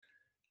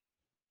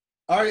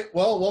All right.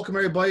 Well, welcome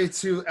everybody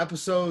to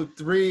episode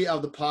 3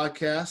 of the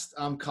podcast.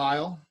 I'm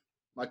Kyle,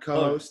 my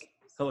Hello, co-host,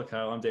 hello,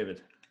 Kyle. I'm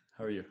David.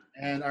 How are you?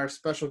 and our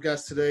special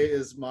guest today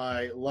is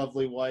my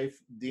lovely wife,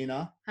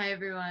 Dina. Hi,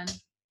 everyone.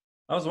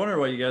 I was wondering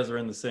why you guys are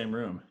in the same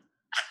room.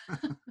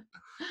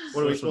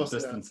 What are we Social supposed to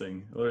do?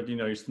 distancing, or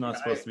you're not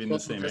supposed to be in the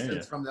Social same distance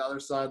area. from the other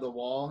side of the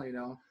wall,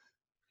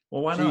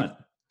 Well, why Gee.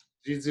 not?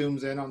 She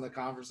zooms in on the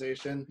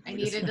conversation. I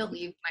needed to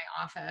leave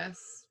my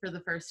office for the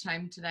first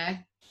time today.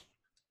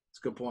 It's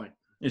a good point.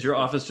 Is your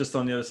office just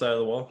on the other side of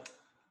the wall?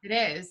 It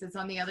is. It's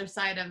on the other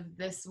side of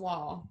this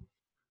wall.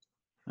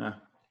 Huh.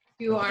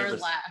 To I've our never-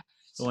 left.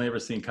 I've only ever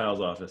seen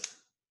Kyle's office.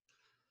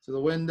 To the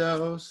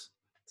windows,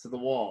 to the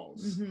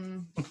walls.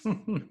 Mhm.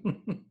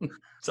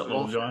 What's up,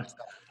 Little John?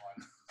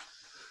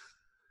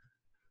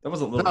 That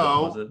wasn't Little No.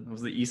 John, was it? It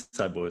was the East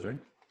Side Boys, right?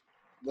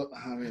 Look,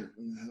 I mean,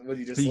 what do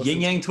you just The listen Yin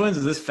to? Yang Twins.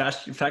 Is this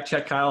fact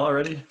check Kyle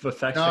already? But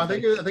fact No, check. I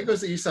think it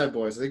was the East Side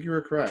Boys. I think you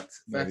were correct.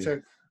 Fact Maybe. check,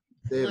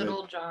 David.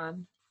 Little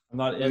John. I'm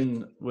not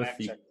in with Fact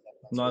the. check.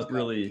 Not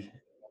really.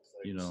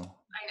 You know,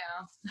 I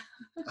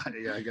know.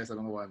 Yeah, I guess I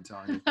don't know what I'm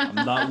telling you. I'm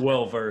not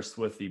well versed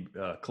with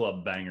the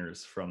club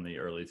bangers from the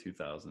early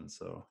 2000s,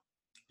 so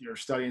You're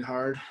studying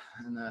hard,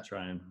 and that.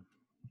 trying.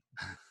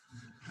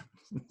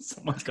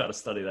 Someone's got to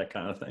study that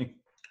kind of thing.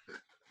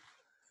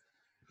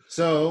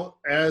 So,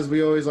 as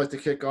we always like to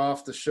kick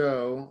off the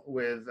show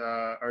with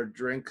our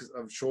drinks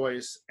of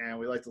choice, and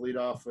we like to lead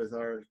off with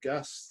our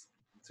guests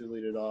to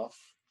lead it off.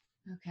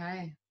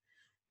 Okay.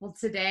 Well,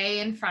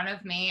 today in front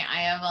of me,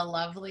 I have a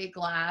lovely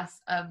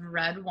glass of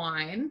red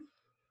wine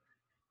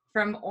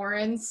from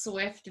Orin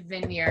Swift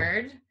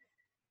Vineyard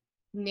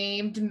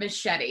named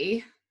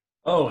Machete.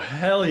 Oh,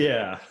 hell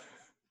yeah.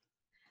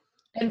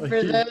 And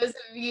for those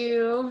of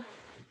you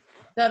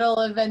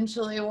that'll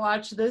eventually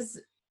watch this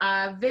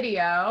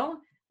video,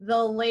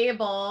 the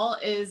label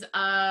is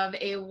of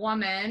a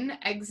woman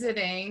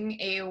exiting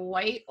a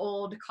white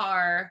old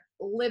car,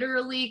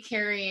 literally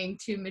carrying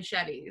 2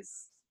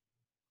 machetes.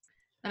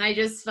 And I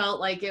just felt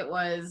like it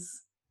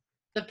was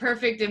the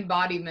perfect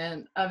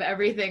embodiment of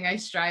everything I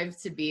strive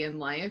to be in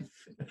life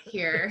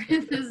here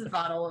in this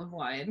bottle of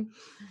wine.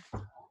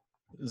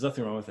 There's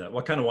nothing wrong with that.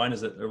 What kind of wine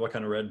is it, or what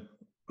kind of red?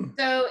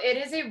 So it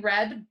is a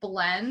red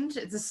blend.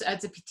 It's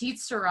a Petite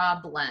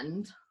Syrah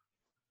blend,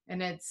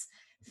 and it's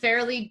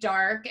fairly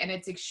dark, and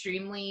it's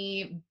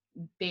extremely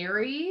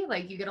berry.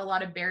 Like you get a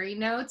lot of berry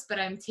notes, but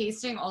I'm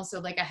tasting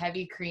also like a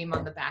heavy cream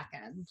on the back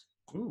end.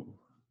 Ooh.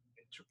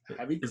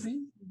 Heavy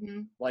cream?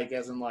 Mhm. Like,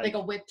 as in, Like a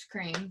whipped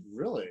cream.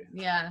 really?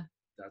 Yeah.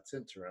 That's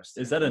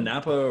interesting. Is that a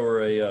Napa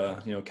or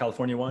a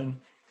California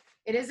wine?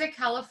 It is a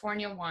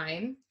California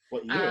wine.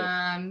 What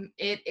year?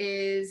 It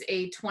is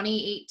a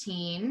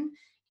 2018.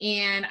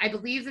 And I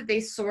believe that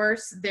they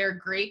source their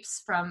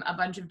grapes from a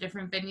bunch of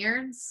different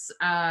vineyards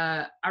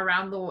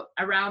around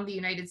the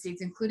United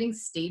States, including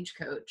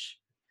Stagecoach,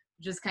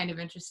 which is kind of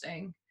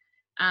interesting.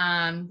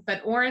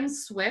 But Orin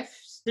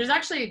Swift, there's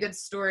actually a good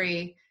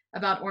story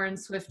about Orin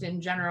Swift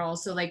in general.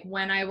 So like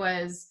when I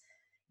was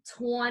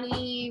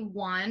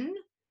 21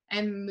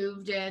 and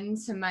moved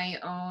into my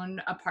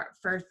own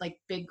first like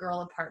big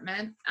girl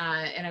apartment,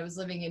 and I was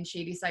living in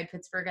Shadyside,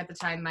 Pittsburgh at the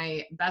time,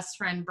 my best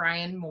friend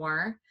Brian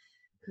Moore,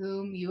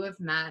 whom you have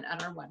met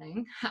at our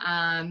wedding,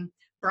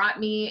 brought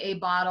me a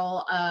bottle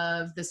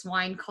of this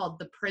wine called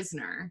The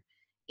Prisoner.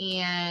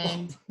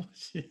 And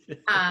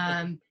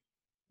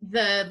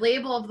the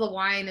label of the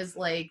wine is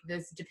like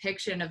this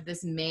depiction of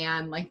this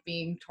man like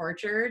being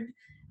tortured.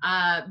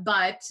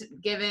 But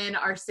given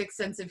our sixth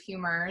sense of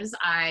humors,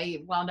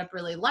 I wound up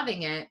really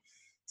loving it.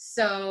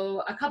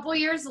 So a couple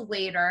years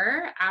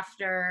later,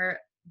 after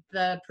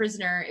the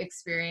Prisoner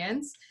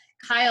experience,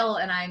 Kyle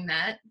and I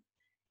met.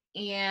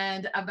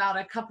 And about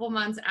a couple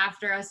months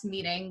after us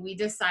meeting, we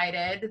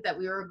decided that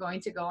we were going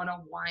to go on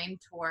a wine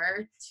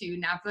tour to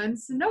Napa and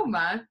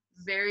Sonoma.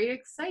 Very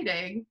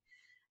exciting.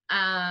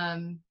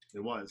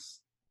 It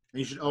was. And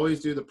you should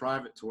always do the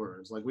private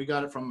tours. Like, we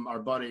got it from our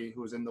buddy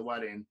who was in the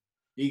wedding.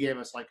 He gave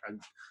us like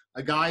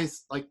a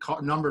guy's like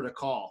number to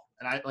call,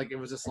 and I like it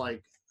was just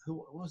like,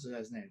 what was the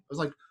guy's name? It was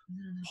like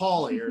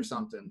Paulie or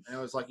something. And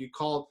it was like, you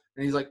called,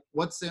 and he's like,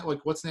 what's the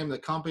name of the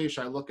company?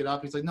 Should I look it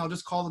up? He's like, no,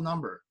 just call the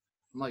number.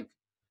 I'm like,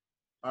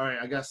 all right,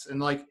 I guess. And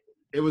like,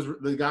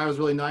 the guy was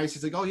really nice.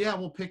 He's like, oh yeah,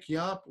 we'll pick you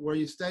up where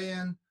you stay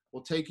in.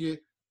 We'll take you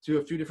to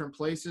a few different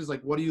places.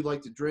 Like, what do you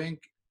like to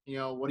drink?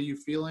 What are you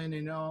feeling?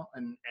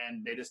 And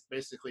they just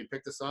basically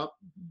picked us up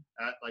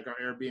at like our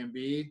Airbnb.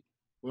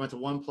 We went to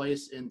one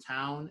place in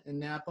town in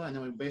Napa, and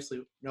then we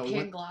basically,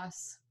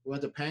 Pangloss. we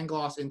went to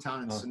Pangloss in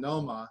town in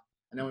Sonoma,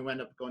 and then we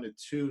ended up going to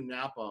 2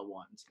 Napa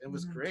ones. It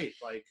was great.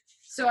 Like,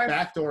 So our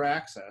backdoor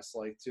access,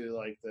 like to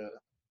like the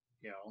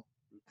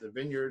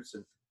vineyards,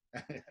 and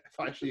if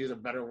I should use a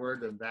better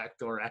word than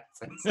backdoor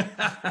access.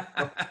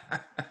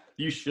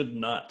 You should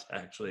not,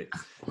 actually.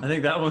 I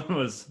think that one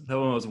was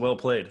well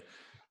played.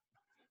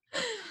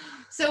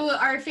 So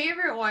our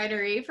favorite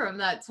winery from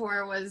that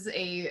tour was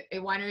a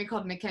winery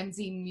called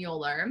Mackenzie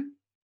Mueller.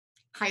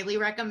 highly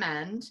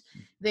recommend.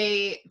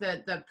 The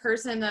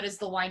person that is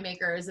the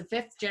winemaker is a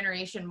 5th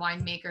generation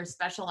winemaker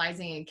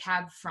specializing in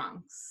Cab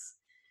Francs.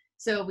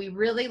 So we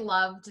really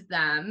loved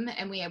them,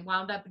 and we had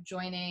wound up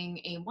joining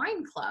a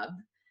wine club.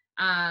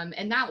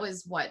 And that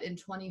was in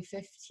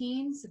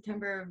 2015,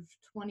 September,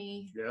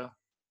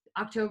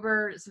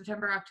 October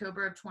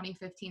of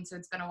 2015. So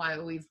it's been a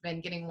while. We've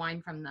been getting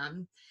wine from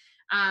them.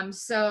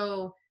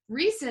 So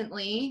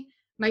recently,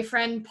 my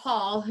friend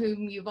Paul,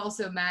 whom you've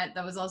also met,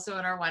 that was also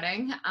at our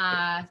wedding,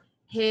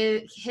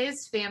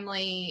 his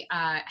family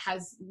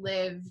has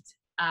lived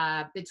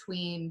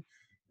between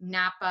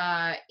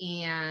Napa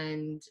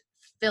and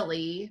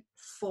Philly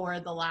for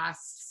the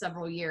last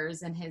several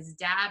years, and his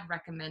dad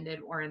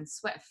recommended Orin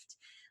Swift.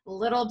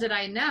 Little did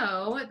I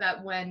know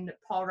that when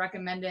Paul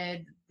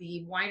recommended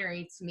the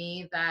winery to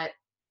me, that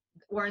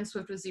Orin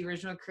Swift was the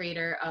original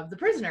creator of the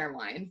Prisoner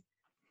wine.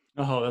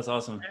 Oh, that's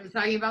awesome. I was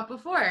talking about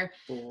before.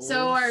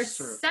 So our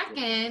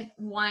second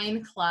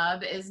wine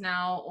club is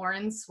now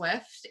Orin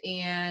Swift,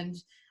 and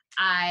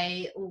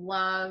I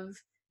love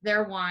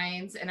their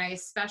wines, and I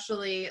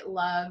especially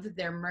love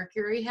their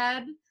Mercury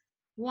Head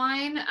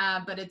wine,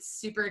 but it's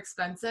super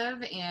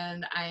expensive,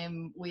 and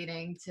I'm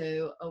waiting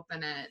to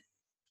open it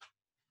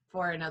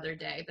for another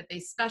day. But they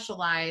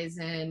specialize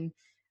in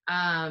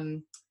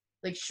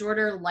like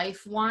shorter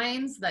life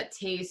wines that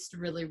taste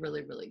really,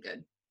 really, really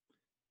good.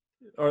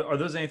 Are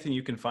those anything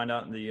you can find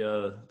out in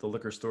the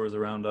liquor stores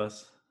around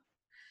us?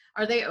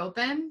 Are they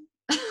open?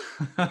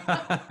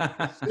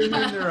 Assuming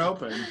they're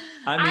open.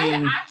 I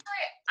mean,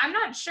 I'm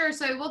not sure.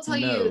 So I will tell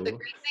you the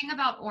great thing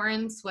about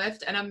Orin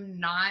Swift, and I'm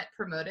not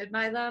promoted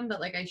by them, but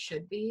like I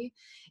should be,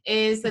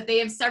 is that they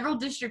have several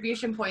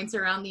distribution points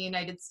around the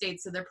United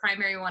States. So their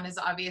primary one is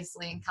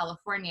obviously in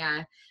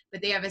California,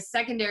 but they have a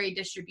secondary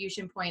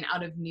distribution point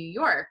out of New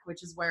York,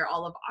 which is where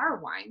all of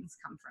our wines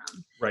come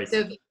from. Right.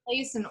 So if you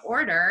place an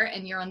order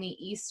and you're on the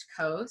East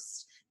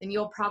Coast, then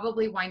you'll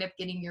probably wind up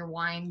getting your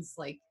wines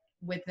like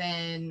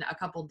within a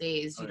couple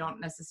days. You don't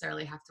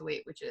necessarily have to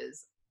wait, which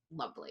is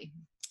lovely.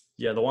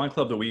 Yeah, the wine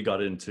club that we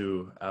got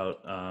into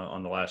out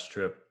on the last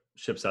trip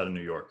ships out of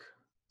New York.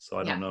 So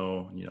I don't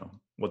know,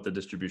 what the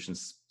distribution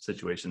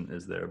situation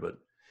is there. But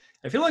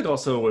I feel like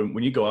also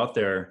when you go out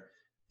there,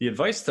 the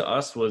advice to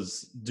us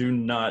was do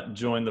not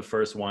join the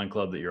first wine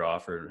club that you're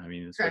offered. I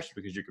mean, especially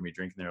because you're going to be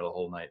drinking there the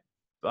whole night.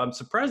 But I'm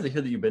surprised to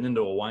hear that you've been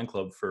into a wine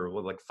club for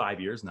like 5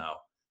 years now.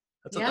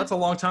 That's a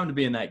long time to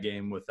be in that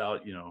game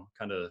without,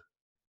 kind of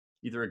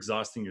either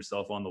exhausting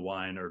yourself on the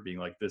wine or being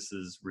like, this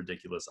is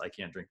ridiculous. I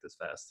can't drink this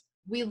fast.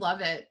 We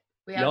love it.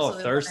 We Y'all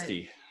are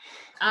thirsty.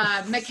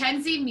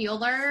 Mackenzie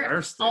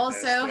Mueller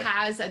also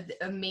has an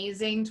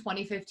amazing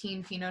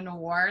 2015 Pinot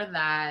Noir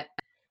that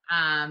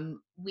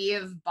we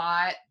have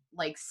bought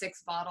like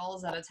 6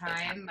 bottles at a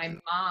time. My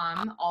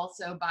mom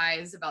also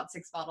buys about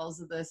 6 bottles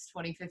of this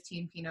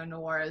 2015 Pinot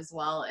Noir as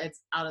well.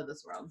 It's out of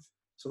this world.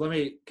 So let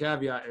me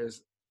caveat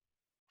is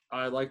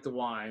I like the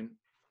wine.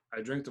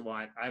 I drink the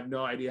wine. I have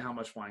no idea how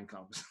much wine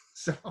comes.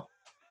 So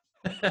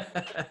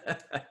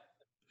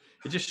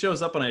it just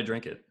shows up when I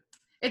drink it.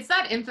 It's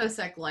that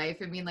InfoSec life.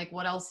 I mean, like,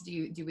 what else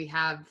do we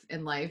have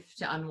in life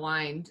to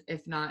unwind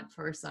if not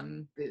for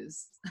some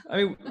booze? I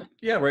mean,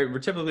 yeah, right. We're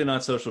typically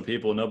not social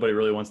people. Nobody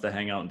really wants to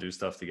hang out and do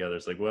stuff together.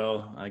 It's like,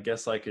 well, I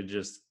guess I could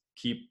just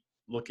keep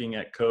looking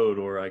at code,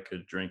 or I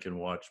could drink and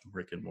watch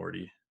Rick and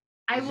Morty.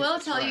 I will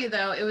tell you,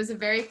 though, it was a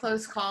very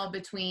close call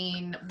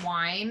between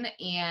wine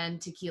and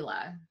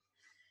tequila.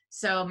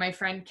 So my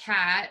friend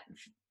Kat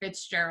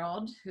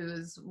Fitzgerald,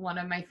 who's one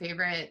of my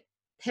favorite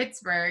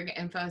Pittsburgh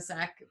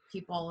InfoSec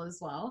people as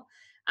well,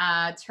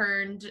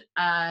 turned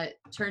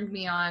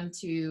me on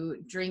to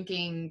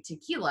drinking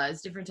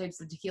tequilas, different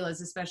types of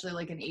tequilas, especially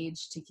like an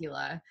aged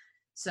tequila.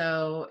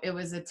 So it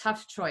was a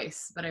tough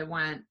choice, but I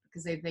went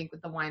because I think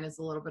with the wine is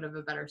a little bit of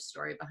a better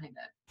story behind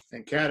it.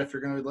 And Kat, if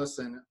you're going to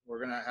listen, we're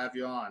going to have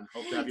you on.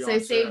 Hope to have you on. So I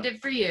saved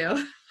it for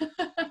you.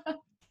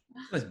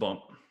 Nice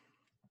bump.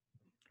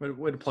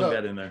 Way to plug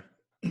that in there.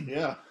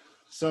 Yeah.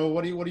 So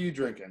what are you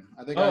drinking?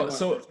 I think.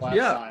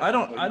 I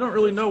don't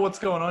really know what's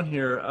going on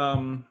here.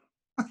 I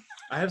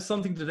have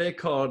something today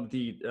called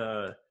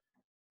the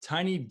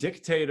Tiny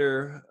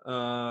Dictator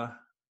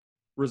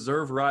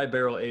Reserve Rye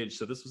Barrel Aged.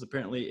 So this was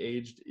apparently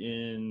aged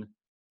in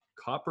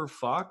Copper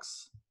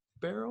Fox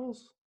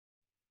barrels.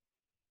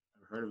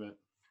 Never heard of it.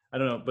 I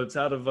don't know, but it's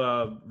out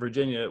of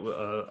Virginia.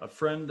 A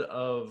friend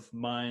of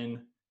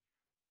mine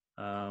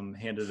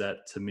handed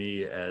that to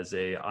me as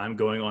I'm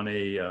going on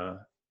a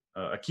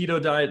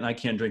keto diet and I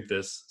can't drink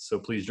this, so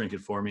please drink it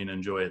for me and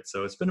enjoy it.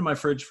 So it's been in my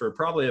fridge for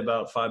probably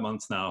about 5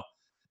 months now,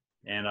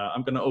 and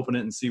I'm going to open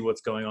it and see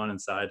what's going on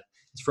inside.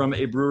 It's from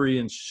a brewery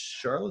in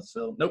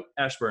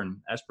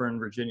Ashburn,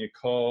 Virginia,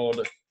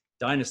 called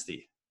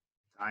Dynasty.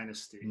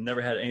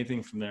 Never had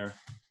anything from there.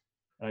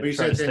 I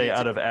try to stay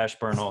out of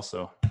Ashburn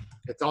also.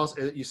 It's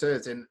also, you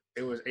said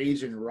it was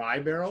aged in rye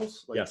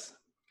barrels? Yes.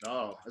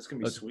 Oh, that's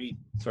going to be sweet.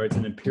 Sorry, it's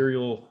an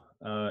imperial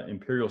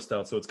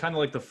stout. So it's kind of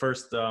like the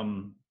first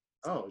the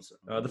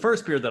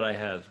first beer that I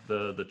had,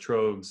 the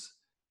Trogs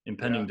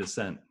Impending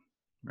Descent,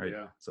 right?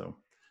 Yeah. So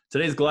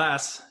today's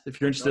glass. If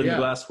you're interested in the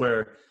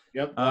glassware,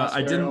 Yep.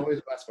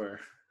 Always glassware.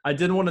 I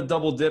didn't want to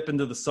double dip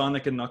into the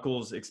Sonic and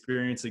Knuckles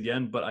experience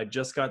again, but I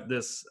just got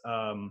this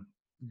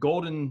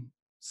golden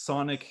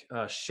Sonic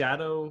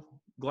shadow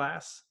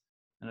glass,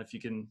 and if you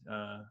can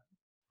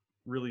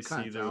really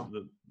see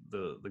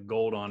the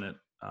gold on it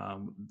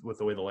with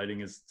the way the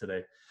lighting is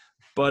today.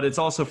 But it's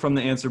also from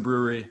the Answer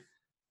Brewery,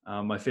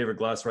 my favorite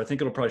glassware. I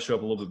think it'll probably show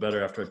up a little bit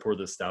better after I pour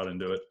this stout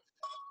into it.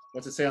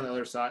 What's it say on the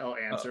other side? Oh,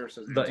 Answer.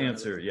 The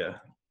Answer, yeah.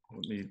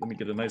 Let me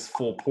get a nice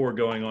full pour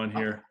going on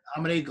here.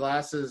 How many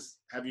glasses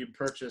have you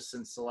purchased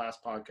since the last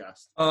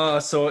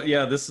podcast? So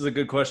yeah, this is a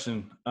good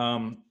question.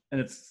 And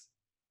it's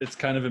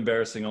kind of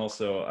embarrassing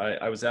also.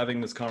 I was having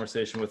this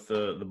conversation with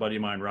the buddy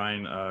of mine,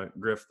 Ryan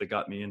Griff, that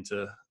got me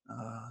into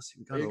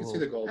you can see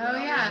the gold. Oh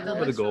yeah, the gold.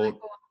 Really cool.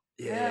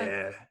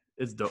 Yeah.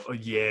 It's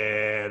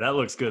yeah, that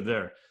looks good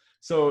there.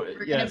 So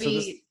we're gonna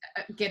be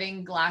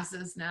getting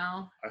glasses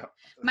now.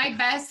 My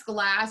best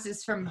glass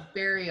is from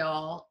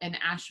Burial in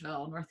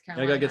Asheville, North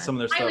Carolina. I gotta get some of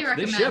their Highly stuff.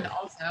 recommend They ship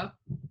also.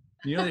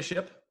 You know they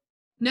ship?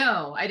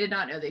 No, I did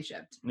not know they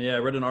shipped. Yeah, I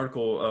read an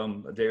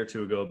article a day or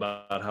two ago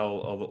about how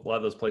a lot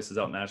of those places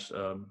out in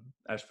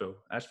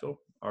Asheville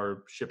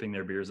are shipping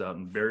their beers out,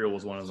 and Burial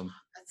was one of them.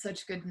 That's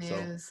such good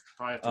news.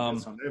 Probably have to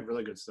get some. They have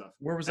really good stuff.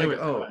 Where was I?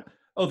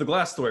 Oh, the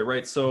glass story,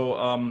 right? So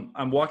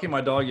I'm walking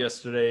my dog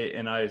yesterday,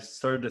 and I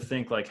started to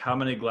think, like, how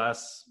many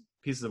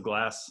pieces of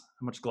glass,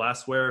 how much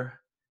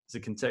glassware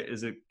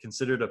is it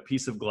considered a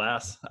piece of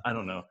glass? I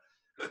don't know.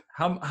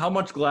 How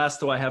much glass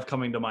do I have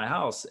coming to my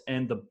house?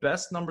 And the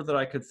best number that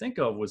I could think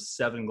of was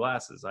 7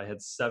 glasses. I had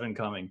 7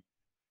 coming.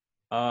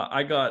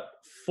 I got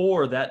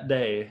 4 that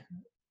day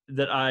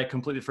that I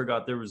completely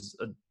forgot there was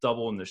a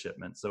double in the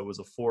shipment. So it was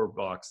a 4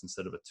 box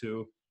instead of a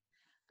 2.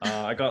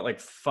 I got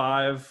like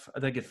 5. I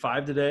think I get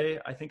 5 today.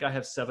 I think I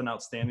have 7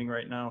 outstanding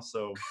right now.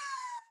 So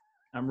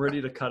I'm ready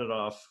to cut it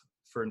off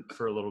for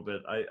a little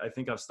bit. I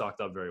think I've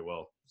stocked up very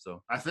well.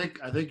 So I think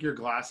your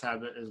glass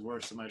habit is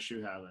worse than my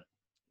shoe habit.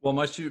 Well,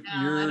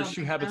 your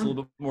shoe habit's a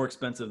little bit more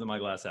expensive than my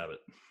glass habit.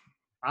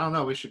 I don't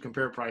know. We should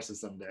compare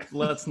prices someday.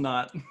 Let's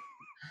not.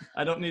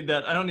 I don't need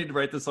that. I don't need to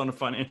write this on a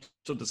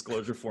financial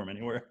disclosure form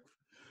anywhere.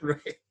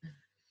 Right.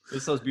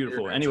 This sounds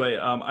beautiful. Anyway,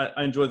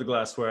 I enjoy the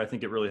glassware. I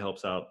think it really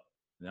helps out.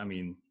 I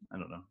mean, I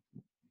don't know.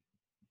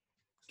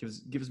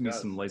 Gives me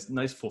some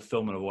nice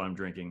fulfillment of what I'm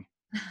drinking.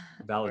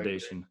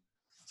 Validation.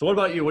 So what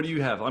about you? What do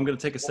you have? I'm going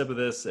to take a sip of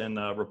this and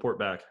report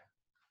back.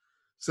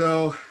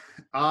 So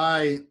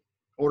I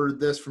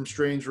ordered this from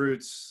Strange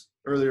Roots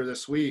earlier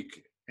this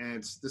week,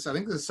 and I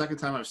think this is the second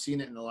time I've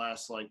seen it in the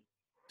last like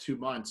 2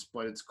 months,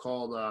 but it's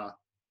called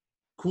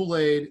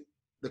Kool-Aid,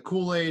 the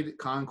Kool-Aid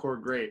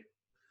Concord Grape.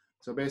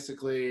 So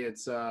basically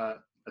it's a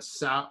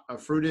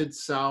fruited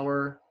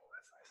sour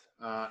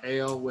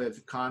ale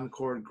with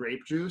Concord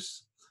grape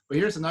juice. But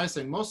here's the nice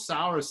thing. Most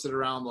sours sit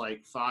around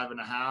like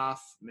 5.5,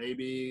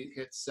 maybe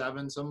hit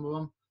 7, some of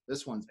them.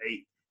 This one's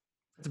 8.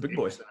 It's a big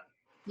boy.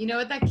 You know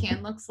what that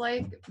can looks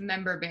like?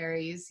 Member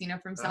berries,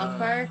 from South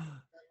Park.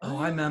 Oh,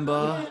 I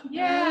remember.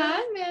 Yeah,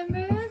 I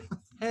remember.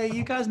 Hey,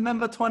 you guys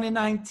remember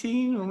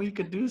 2019 when we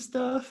could do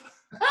stuff?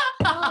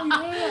 Oh,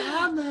 yeah,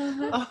 I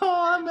remember. Oh,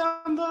 I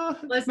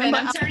remember. Listen,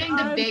 I'm turning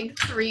the big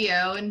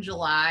 3-0 in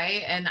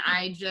July, and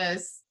I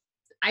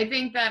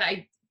think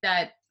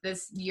that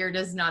this year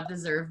does not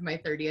deserve my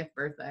 30th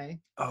birthday.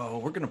 Oh,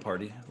 we're going to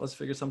party. Let's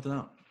figure something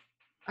out.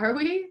 Are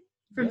we?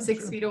 From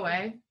 6 feet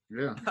away?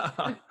 Yeah.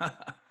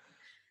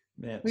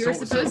 Man. We were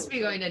supposed to be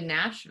going to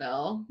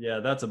Nashville. Yeah,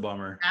 that's a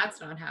bummer.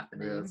 That's not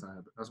happening. Yeah, that's not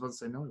happening. I was about to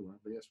say no, we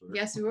weren't, but yes, we were.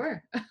 Yes, we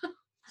were.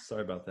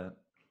 Sorry about that.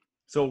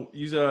 So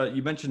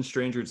you mentioned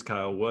Strange Roots,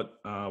 Kyle.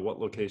 What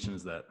location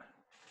is that?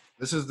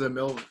 This is the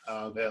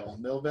Millvale.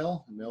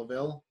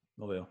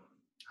 Millvale.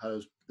 How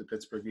does the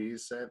Pittsburghese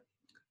say it?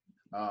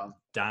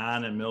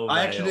 Don and Millvale.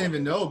 I actually didn't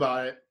even know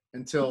about it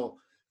until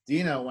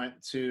Dina went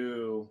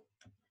to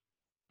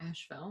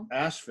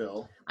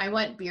Asheville. I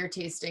went beer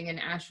tasting in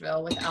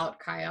Asheville without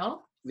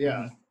Kyle.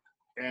 Yeah.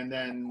 And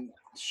then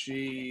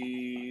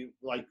she,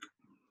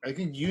 I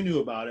think you knew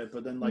about it,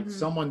 but then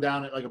someone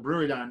down at a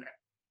brewery down in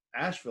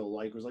Asheville,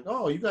 was like,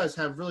 oh, you guys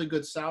have really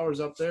good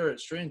sours up there at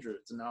Strange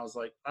Roots. And I was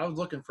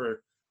looking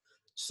for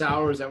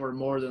sours that were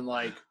more than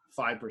 5%.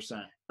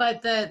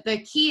 But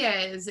the key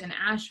is in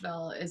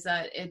Asheville is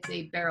that it's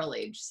a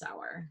barrel-aged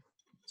sour.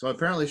 So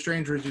apparently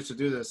Strange Roots used to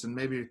do this, and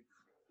maybe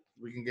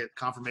we can get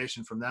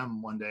confirmation from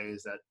them one day,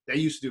 is that they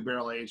used to do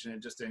barrel aged and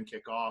it just didn't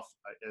kick off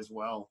as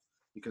well,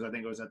 because I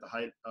think it was at the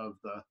height of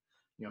the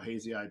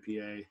hazy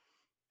IPA at the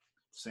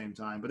same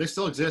time. But they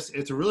still exist.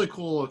 It's a really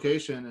cool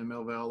location in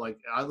Millvale.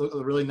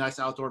 A really nice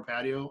outdoor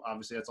patio.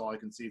 Obviously that's all I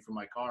can see from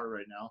my car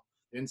right now.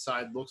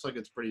 Inside looks like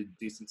it's pretty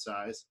decent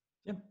size.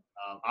 Yeah.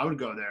 I would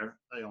go there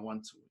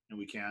once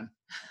we can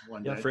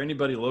one day. For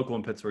anybody local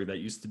in Pittsburgh, that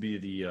used to be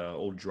the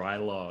old Dry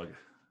Log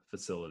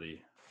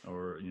facility.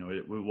 Or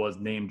it was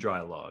named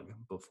Dry Log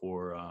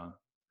before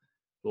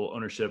little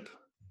ownership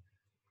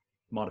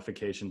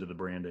modification to the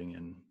branding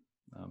and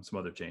some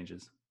other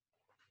changes.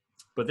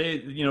 But they,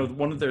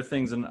 one of their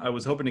things, and I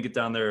was hoping to get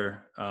down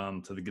there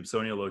to the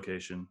Gibsonia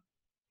location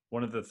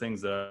one of the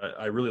things that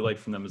I really like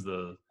from them is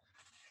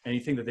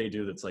anything that they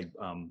do that's like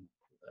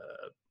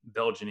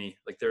Belgian-y.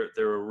 Like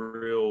they're a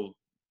real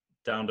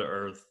down to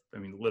earth. I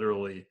mean,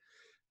 literally,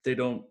 they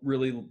don't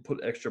really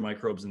put extra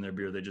microbes in their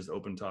beer. They just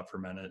open top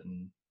ferment it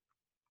and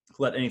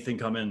let anything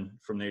come in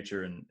from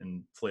nature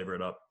and flavor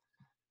it up.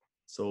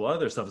 So a lot of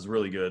their stuff is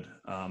really good.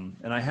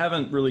 And I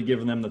haven't really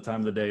given them the time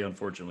of the day,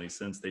 unfortunately,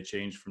 since they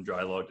changed from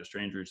Dry Log to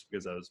Strangers,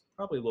 because I was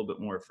probably a little bit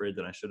more afraid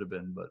than I should have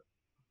been. But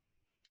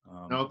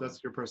no,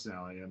 that's your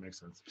personality. That makes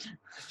sense.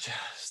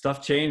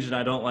 Stuff changed and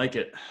I don't like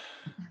it.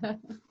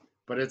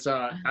 But it's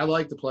I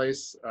like the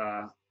place.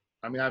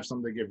 I mean, I have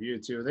something to give you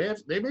too.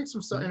 They make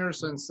some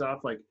interesting stuff.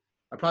 Like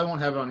I probably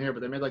won't have it on here,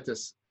 but they made like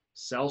this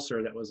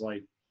seltzer that was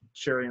like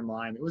cherry and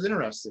lime. It was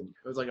interesting.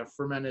 It was like a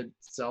fermented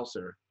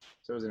seltzer,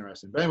 so it was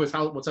interesting. But anyways,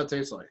 what's that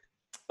taste like?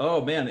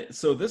 Oh man,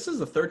 so this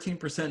is a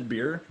 13%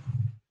 beer,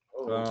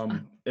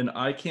 and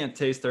I can't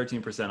taste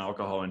 13%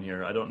 alcohol in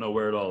here. I don't know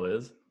where it all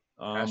is.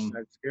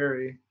 Hashtag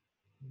scary.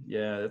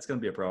 Yeah, it's gonna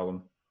be a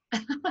problem.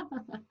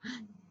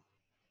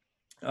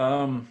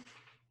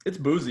 It's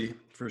boozy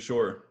for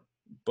sure,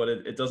 but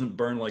it doesn't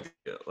burn like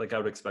I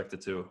would expect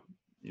it to.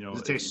 You know,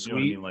 does it taste you know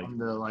sweet? What I mean?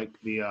 Rye?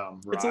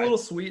 It's a little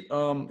sweet.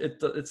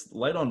 It's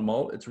light on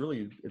malt. It's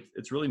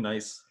really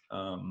nice.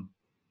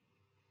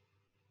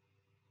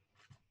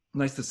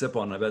 Nice to sip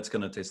on. I bet it's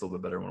gonna taste a little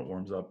bit better when it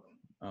warms up.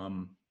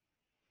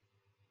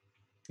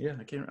 Yeah,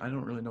 I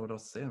don't really know what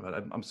else to say about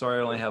it. I'm sorry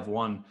I only have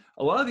one.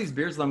 A lot of these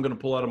beers that I'm going to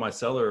pull out of my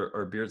cellar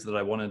are beers that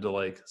I wanted to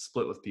like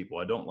split with people.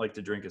 I don't like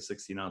to drink a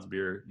 16-ounce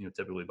beer,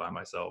 typically by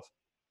myself.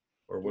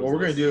 Well, we're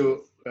going to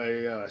do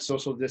a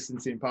social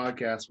distancing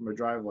podcast from a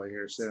driveway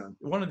here soon.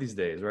 One of these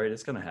days, right?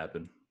 It's going to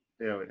happen.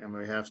 Yeah, and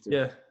we have to.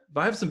 Yeah,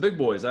 but I have some big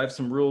boys. I have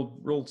some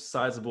real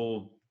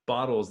sizable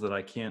bottles that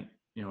I can't,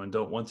 and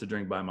don't want to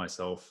drink by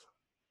myself.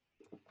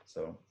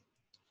 So,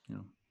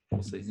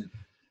 we'll see.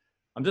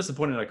 I'm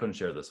disappointed I couldn't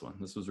share this one.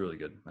 This was really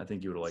good. I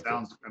think you would have liked it.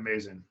 Sounds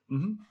amazing.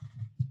 Mm-hmm.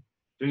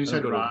 Then you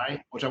said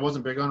rye, which I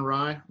wasn't big on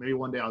rye. Maybe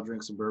one day I'll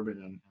drink some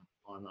bourbon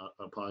on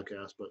a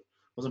podcast, but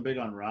wasn't big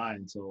on rye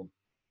until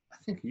I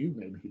think you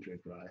made me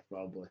drink rye,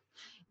 probably.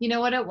 You know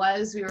what it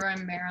was? We were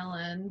in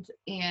Maryland,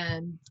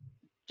 and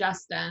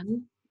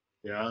Justin,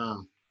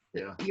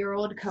 your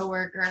old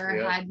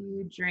coworker, had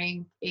you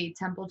drink a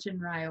Templeton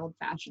Rye Old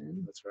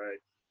Fashioned. That's right.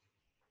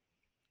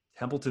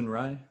 Templeton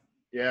Rye?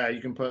 Yeah,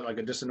 you can put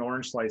like just an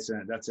orange slice in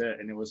it. That's it.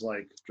 And it was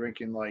like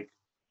drinking like,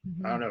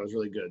 I don't know, it was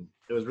really good.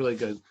 It was really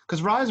good.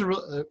 Because rye is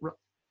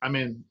I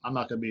mean, I'm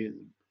not going to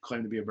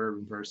claim to be a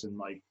bourbon person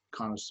like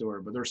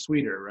connoisseur, but they're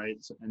sweeter,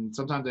 right? And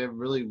sometimes they have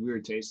really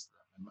weird taste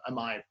in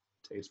my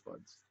taste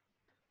buds.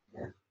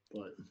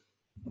 But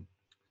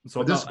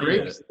so this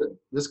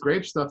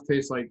grape stuff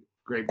tastes like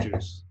grape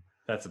juice.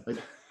 That's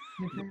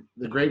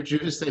the grape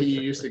juice that you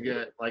used to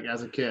get like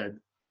as a kid,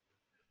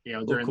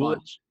 during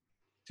lunch.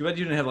 Too bad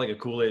you didn't have like a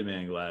Kool-Aid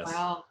Man glass.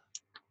 Wow,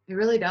 it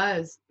really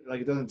does.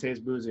 Like it doesn't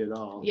taste boozy at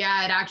all.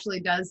 Yeah, it actually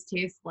does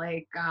taste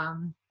like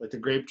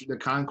the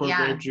Concord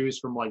grape juice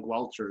from like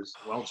Welch's.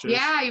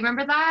 Yeah, you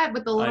remember that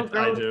with the little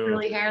girl with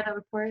curly hair that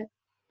would pour it?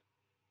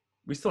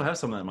 We still have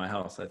some of that in my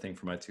house, I think,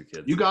 for my two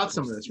kids. You got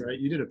some of this, right?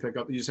 You did a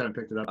pickup. You just haven't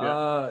picked it up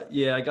yet.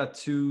 Yeah, I got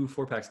 2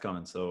 4-packs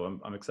coming, so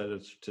I'm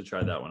excited to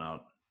try that one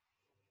out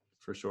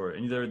for sure.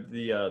 And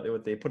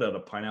they put out a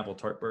pineapple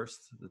tart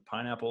burst, the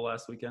pineapple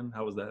last weekend.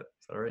 How was that?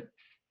 Is that all right?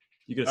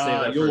 You could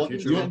save that for a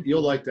future one?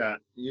 You'll like that.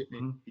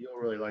 You'll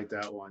really like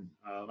that one.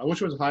 I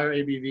wish it was higher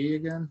ABV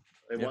again.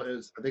 It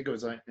was. I think it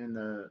was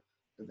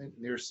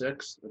near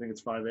 6. I think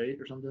it's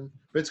 5.8 or something.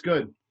 But it's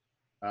good.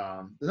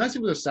 The nice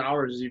thing with the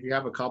sours is if you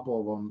have a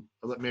couple of them,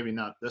 maybe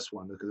not this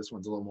one because this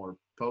one's a little more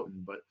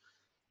potent, but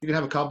you can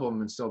have a couple of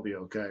them and still be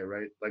okay,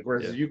 right? Like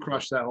whereas if you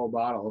crush that whole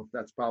bottle,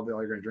 that's probably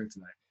all you're gonna drink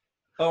tonight.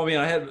 Oh, I mean,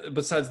 I had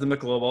besides the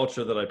Michelob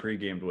Ultra that I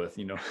pre-gamed with,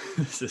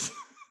 this is.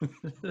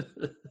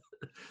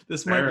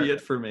 This might be it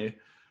for me.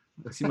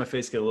 I see my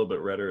face get a little bit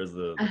redder as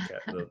the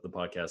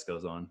podcast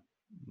goes on.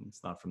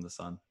 It's not from the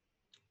sun.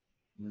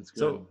 That's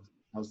good.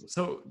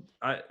 So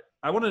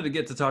I wanted to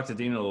get to talk to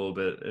Dina a little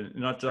bit, and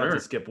not to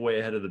skip way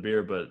ahead of the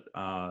beer, but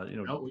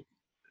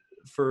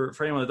for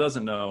anyone that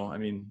doesn't know, I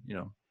mean,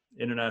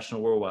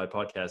 international worldwide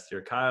podcast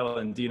here. Kyle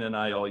and Dina and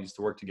I all used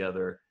to work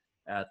together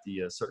at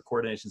the CERT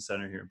Coordination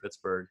Center here in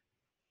Pittsburgh,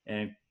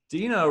 and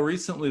Dina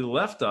recently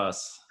left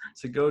us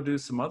to go do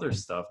some other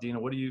stuff. Dina,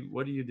 what do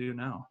you do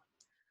now?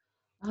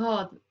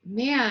 Oh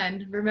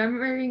man,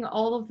 remembering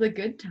all of the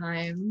good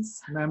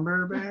times.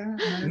 Remember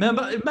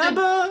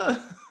the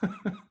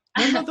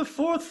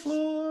 4th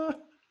floor.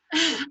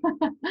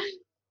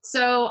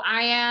 So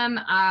I am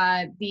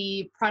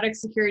the product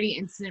security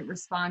incident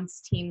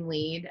response team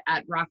lead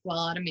at Rockwell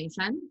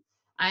Automation.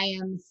 I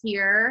am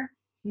here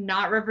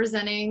not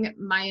representing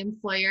my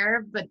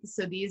employer, but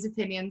so these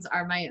opinions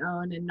are my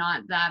own and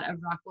not that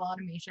of Rockwell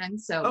Automation.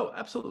 So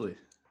absolutely.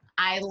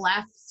 I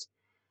left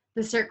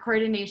the CERT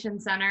Coordination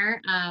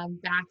Center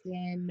back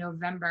in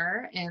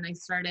November, and I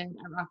started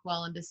at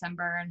Rockwell in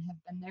December and have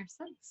been there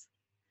since.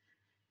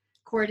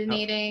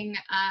 Coordinating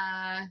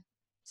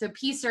So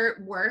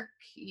PCERT work,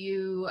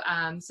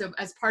 so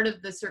as part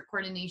of the CERT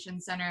Coordination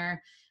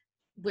Center,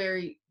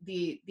 where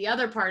the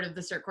other part of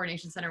the CERT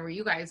Coordination Center where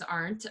you guys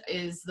aren't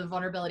is the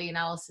vulnerability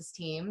analysis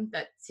team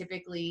that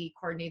typically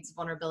coordinates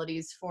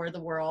vulnerabilities for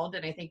the world.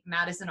 And I think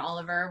Madison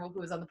Oliver, who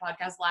was on the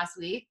podcast last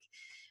week,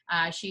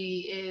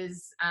 she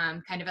is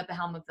kind of at the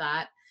helm of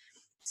that.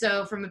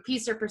 So from a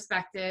PCERT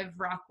perspective,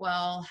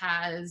 Rockwell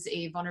has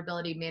a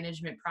vulnerability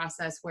management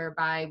process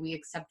whereby we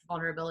accept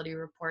vulnerability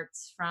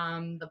reports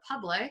from the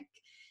public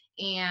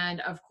and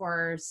of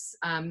course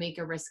make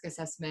a risk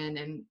assessment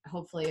and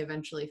hopefully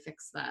eventually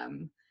fix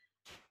them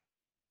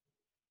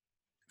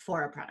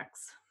for our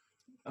products.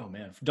 Oh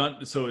man.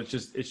 So it's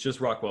just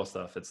Rockwell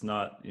stuff. It's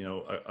not,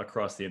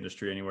 across the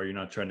industry anywhere. You're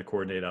not trying to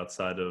coordinate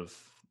outside of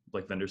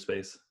like vendor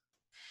space.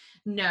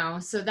 No,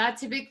 so that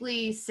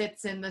typically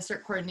sits in the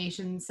CERT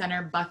Coordination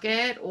Center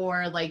bucket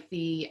or like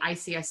the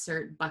ICS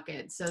CERT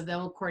bucket. So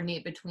they'll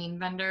coordinate between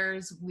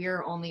vendors.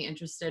 We're only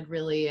interested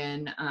really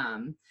in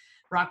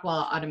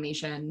Rockwell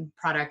automation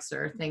products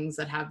or things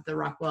that have the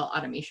Rockwell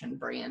automation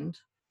brand.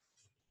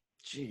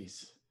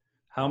 Jeez.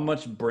 How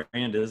much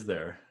brand is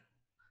there?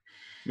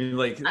 I mean,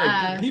 like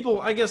people,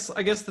 I guess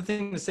the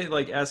thing to say,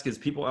 ask is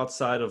people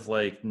outside of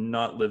like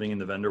not living in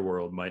the vendor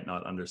world might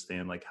not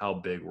understand like how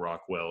big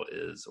Rockwell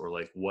is or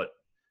like what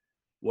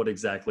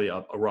exactly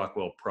a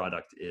Rockwell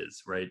product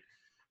is, right?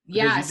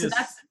 Because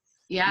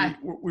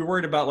we're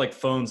worried about like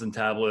phones and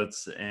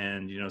tablets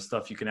and,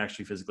 stuff you can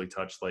actually physically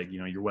touch, like,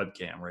 your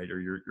webcam, right?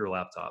 Or your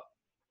laptop.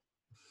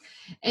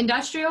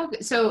 Industrial.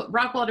 So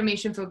Rockwell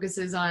Automation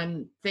focuses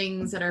on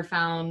things that are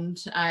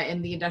found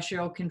in the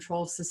industrial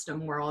control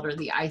system world or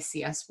the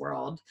ICS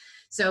world.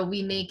 So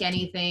we make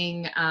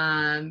anything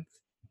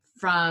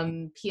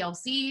from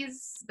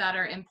PLCs that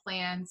are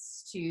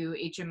implants to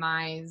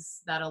HMIs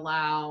that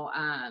allow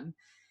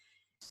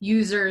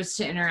users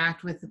to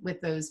interact with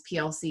those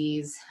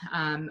PLCs.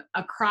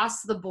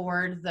 Across the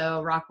board,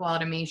 though, Rockwell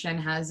Automation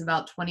has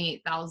about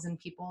 28,000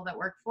 people that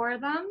work for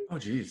them. Oh,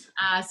 geez.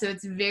 So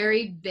it's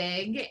very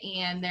big,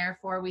 and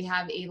therefore we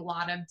have a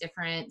lot of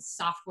different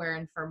software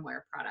and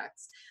firmware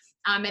products.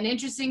 An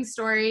interesting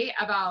story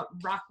about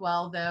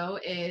Rockwell, though,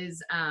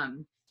 is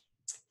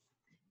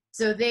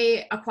so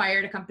they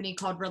acquired a company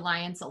called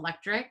Reliance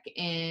Electric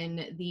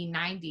in the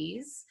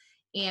 90s.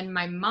 And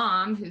my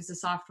mom, who's a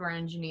software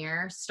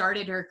engineer,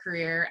 started her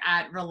career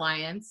at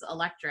Reliance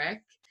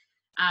Electric,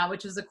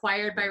 which was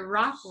acquired by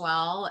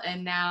Rockwell.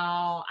 And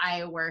now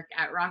I work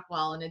at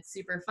Rockwell. And it's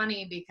super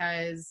funny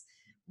because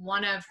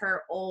one of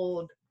her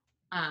old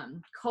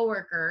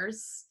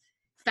coworkers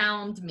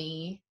found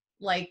me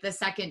like the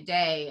second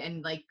day.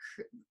 And like,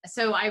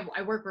 so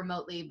I work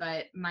remotely,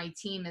 but my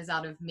team is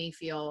out of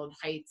Mayfield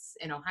Heights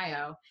in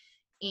Ohio.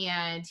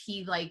 And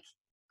he like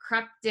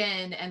crept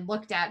in and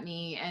looked at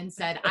me and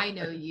said, I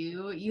know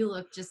you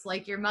look just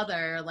like your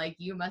mother, like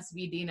you must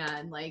be Dina,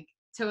 and like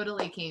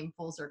totally came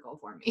full circle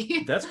for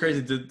me. That's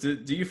crazy.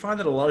 Do you find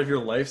that a lot of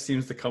your life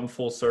seems to come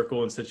full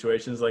circle in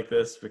situations like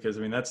this? Because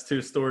I mean, that's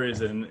two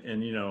stories in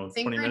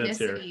 20 minutes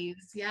here.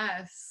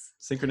 Yes.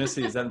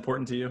 Synchronicity, is that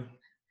important to you?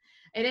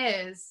 It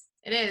is.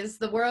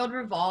 The world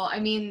revolves. I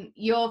mean,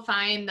 you'll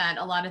find that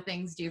a lot of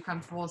things do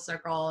come full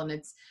circle, and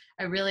it's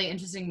a really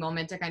interesting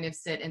moment to kind of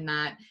sit in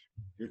that.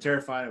 You're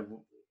terrified of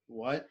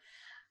what?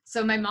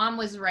 So my mom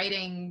was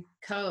writing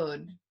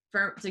code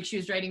she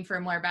was writing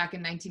firmware back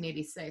in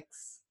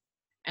 1986.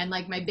 And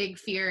like my big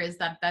fear is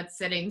that that's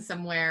sitting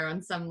somewhere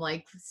on some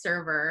like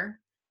server.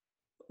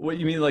 What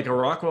you mean, like a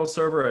Rockwell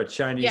server, or a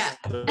Chinese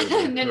server,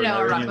 no,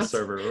 or an Iranian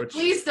server? Which...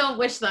 Please don't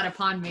wish that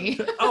upon me.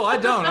 Oh, I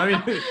don't.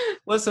 I mean,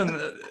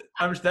 listen,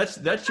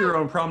 that's your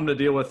own problem to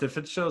deal with. If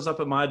it shows up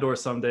at my door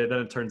someday, then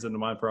it turns into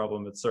my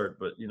problem at CERT.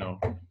 But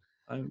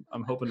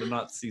I'm hoping to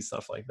not see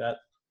stuff like that.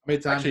 How many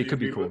times actually, it could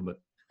be cool, but.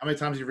 How many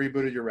times you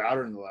rebooted your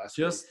router in the last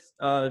Just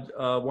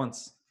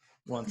once,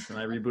 and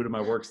I rebooted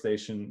my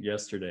workstation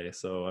yesterday,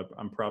 so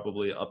I'm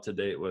probably up to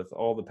date with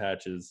all the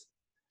patches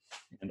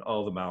and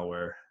all the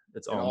malware.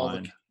 It's all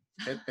mine.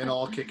 And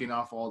all kicking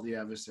off all the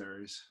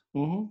adversaries.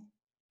 Mm-hmm.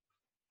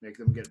 Make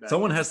them get back.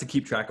 Someone has to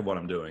keep track of what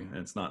I'm doing, and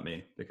it's not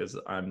me, because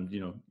I'm,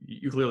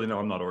 you clearly know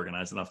I'm not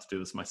organized enough to do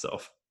this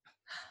myself.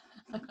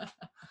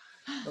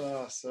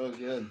 Oh, so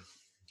good.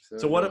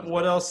 So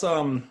what else?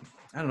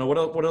 I don't know.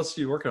 What else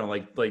are you working on?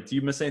 Like, do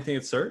you miss anything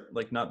at CERT?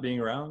 Like not being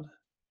around,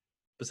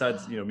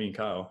 besides me and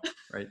Kyle,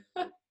 right?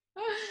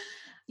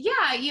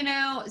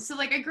 Yeah, so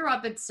like I grew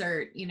up at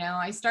CERT.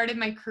 I started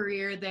my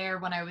career there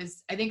when I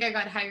think I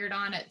got hired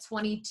on at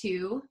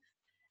 22,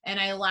 and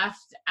I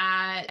left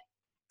at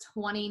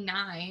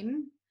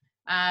 29.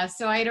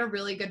 So I had a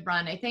really good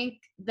run. I think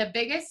the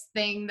biggest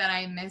thing that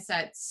I miss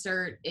at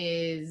CERT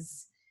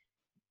is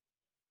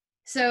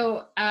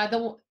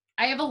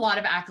I have a lot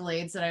of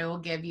accolades that I will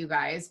give you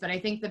guys, but I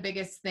think the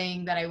biggest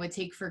thing that I would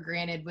take for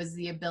granted was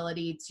the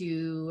ability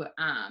to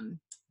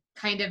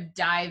kind of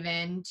dive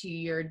into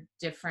your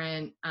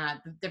different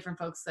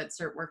folks that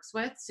CERT works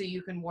with. So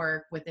you can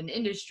work within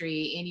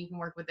industry and you can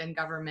work within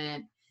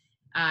government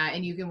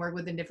and you can work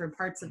within different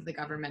parts of the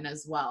government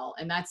as well.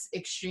 And that's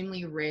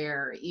extremely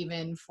rare,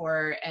 even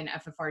for an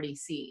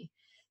FFRDC.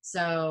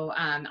 So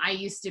I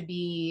used to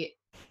be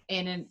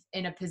in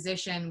a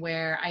position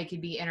where I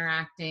could be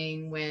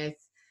interacting with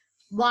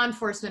law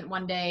enforcement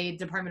one day,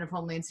 Department of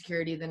Homeland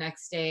Security the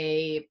next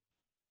day,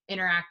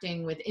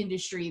 interacting with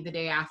industry the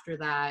day after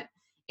that,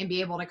 and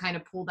be able to kind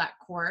of pull that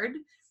cord.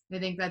 I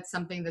think that's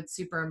something that's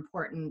super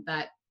important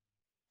that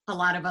a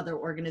lot of other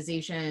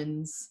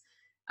organizations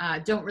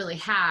don't really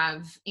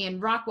have.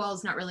 And Rockwell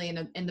is not really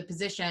in the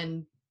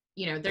position,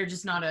 they're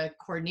just not a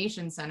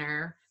coordination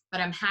center,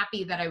 but I'm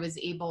happy that I was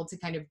able to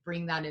kind of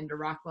bring that into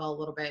Rockwell a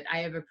little bit. I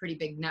have a pretty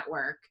big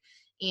network,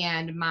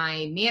 and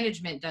my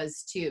management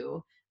does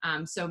too.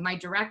 So my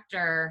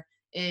director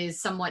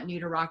is somewhat new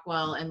to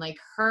Rockwell, and like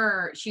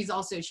she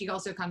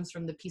also comes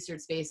from the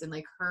PCERT space, and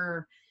like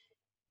her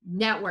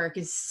network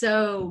is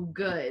so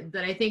good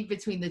that I think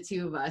between the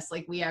two of us,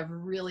 like we have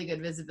really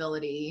good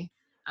visibility.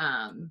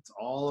 It's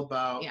all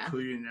about who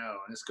you know,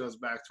 and this goes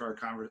back to our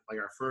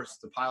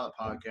the pilot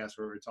podcast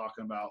where we were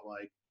talking about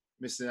like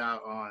missing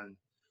out on,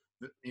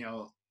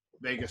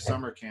 Vegas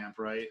summer camp,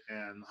 right?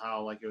 And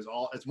how like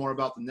it's more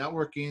about the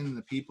networking,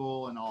 the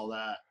people, and all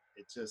that.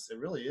 It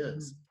really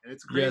is, and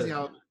it's crazy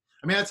how.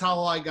 I mean, that's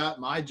how I got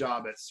my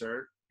job at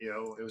CERT.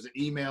 It was an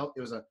email.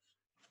 It was a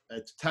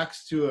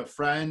text to a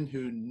friend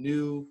who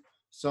knew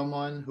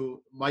someone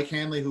Mike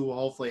Hanley, who we'll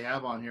hopefully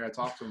have on here. I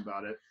talked to him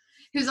about it.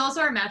 Who's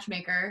also our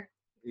matchmaker.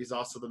 He's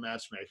also the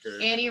matchmaker.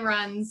 And he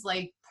runs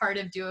like part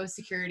of Duo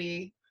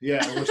Security.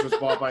 Yeah, which was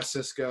bought by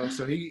Cisco.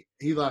 So he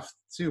left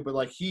too. But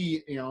like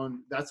and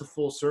that's a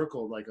full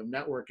circle, like of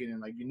networking,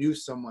 and like you knew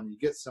someone, you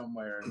get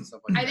somewhere and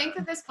stuff like that. I think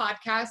that this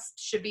podcast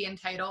should be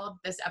entitled,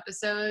 this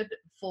episode,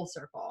 Full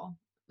Circle.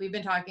 We've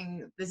been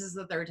talking, this is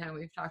the third time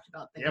we've talked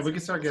about things. Yeah, we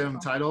can start getting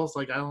them titles.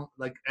 Like, I don't,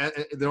 like,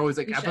 they're always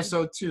like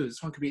episode 2.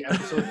 This one could be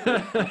episode 3.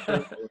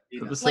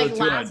 Like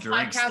Last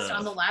Podcast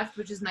on the Left,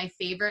 which is my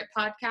favorite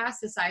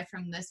podcast aside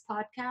from this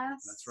podcast.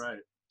 That's right.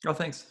 Oh,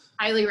 thanks.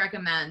 Highly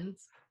recommend.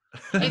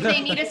 If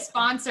they need a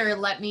sponsor,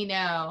 let me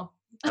know.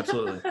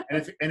 Absolutely.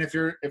 And if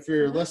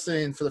you're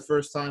listening for the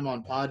first time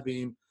on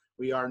Podbeam,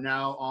 we are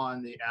now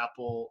on the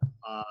Apple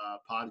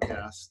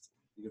podcast.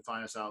 You can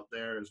find us out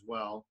there as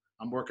well.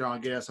 I'm working on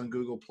getting us on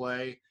Google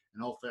Play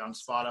and hopefully on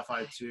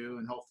Spotify too.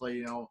 And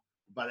hopefully,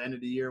 by the end of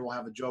the year, we'll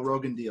have a Joe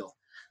Rogan deal.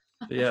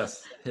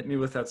 Yes. Hit me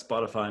with that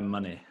Spotify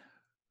money.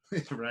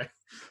 Right.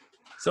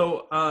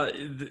 So,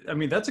 I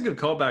mean, that's a good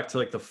callback to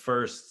like the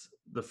first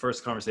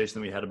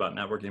conversation that we had about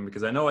networking,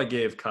 because I know I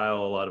gave Kyle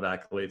a lot of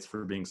accolades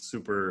for being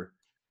super,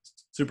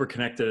 super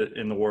connected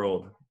in the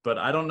world, but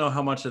I don't know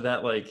how much of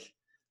that like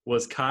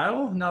was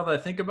Kyle now that I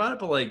think about it,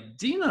 but like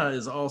Dina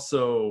is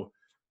also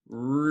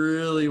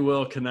really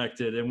well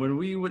connected. And when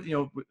we would,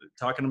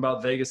 talking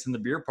about Vegas and the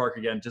beer park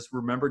again, just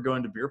remember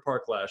going to beer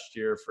park last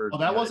year for. Oh,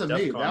 that wasn't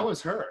me. That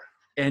was her.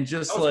 And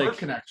just like her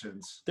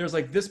connections. There's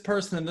like this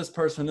person and this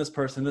person, this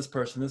person, this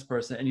person, this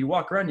person, and you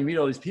walk around, you meet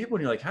all these people,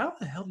 and you're like, how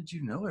the hell did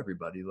you know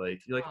everybody?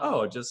 Like, you're like,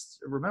 oh, just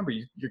remember,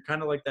 you're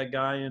kind of like that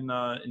guy in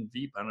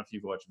Veep. I don't know if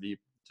you've watched Veep.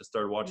 Just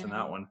started watching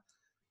that one.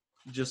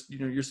 Just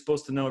you're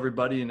supposed to know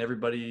everybody and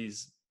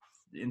everybody's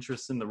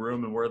interests in the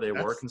room and where they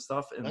work and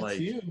stuff, and that's like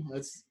you.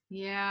 That's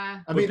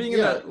I mean, being in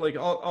that, like,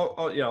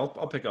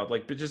 I'll pick up,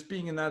 like, but just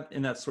being in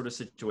that sort of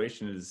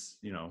situation is,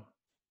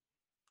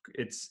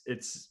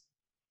 it's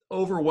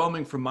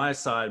overwhelming from my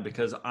side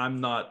because I'm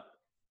not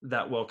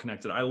that well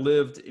connected. I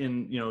lived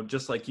in,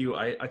 just like you,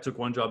 I took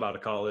one job out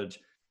of college.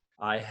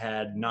 I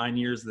had 9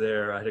 years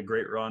there. I had a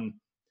great run.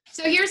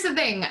 So here's the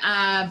thing,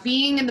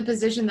 being in the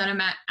position that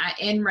I'm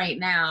in right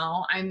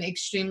now, I'm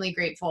extremely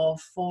grateful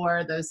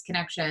for those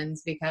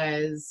connections,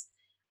 because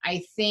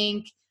I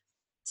think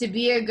to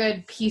be a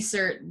good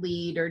PCERT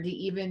lead or to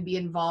even be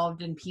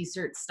involved in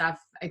PCERT stuff,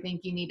 I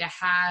think you need to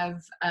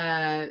have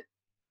a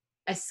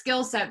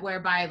skill set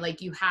whereby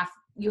like you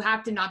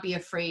have to not be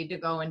afraid to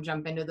go and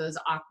jump into those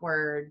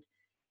awkward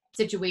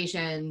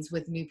situations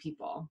with new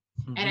people.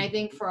 Mm-hmm. And I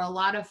think for a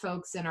lot of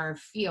folks in our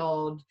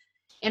field,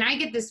 and I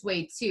get this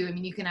way too. I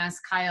mean, you can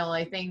ask Kyle.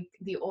 I think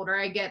the older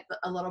I get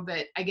a little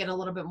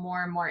bit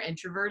more and more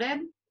introverted,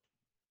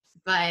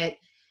 but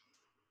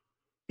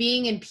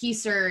being in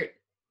PCERT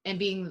and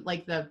being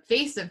like the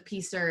face of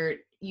PCERT,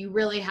 you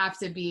really have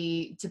to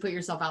put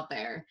yourself out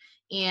there.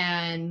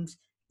 And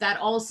that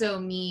also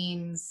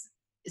means,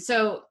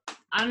 so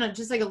I don't know,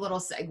 just like a little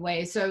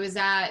segue. So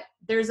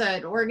there's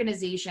an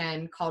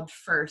organization called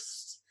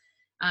FIRST,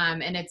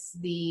 and it's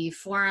the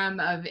Forum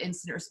of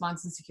Incident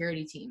Response and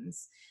Security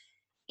Teams.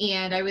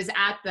 And I was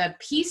at the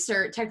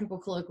PCERT Technical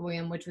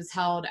Colloquium, which was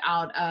held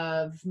out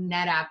of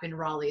NetApp in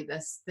Raleigh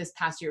this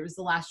past year. It was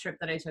the last trip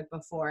that I took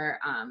before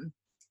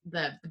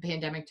the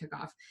pandemic took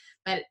off.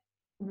 But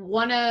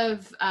one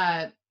of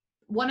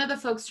the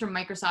folks from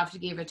Microsoft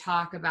gave a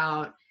talk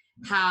about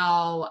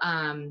how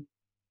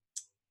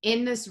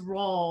in this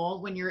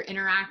role, when you're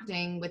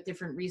interacting with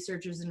different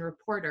researchers and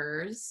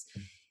reporters,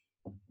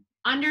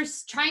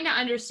 trying to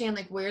understand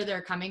like where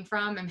they're coming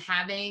from and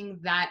having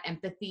that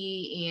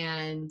empathy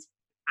and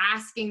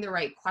asking the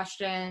right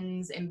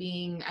questions and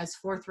being as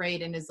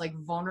forthright and as like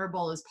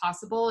vulnerable as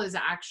possible is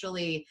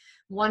actually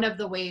one of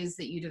the ways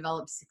that you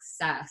develop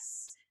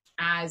success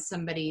as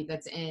somebody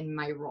that's in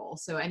my role.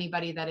 So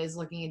anybody that is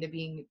looking into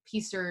being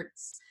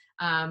PCerts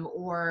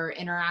or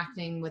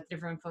interacting with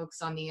different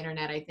folks on the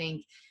internet, I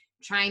think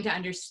trying to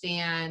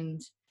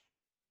understand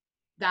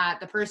that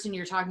the person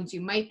you're talking to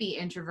might be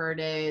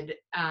introverted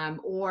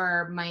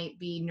or might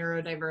be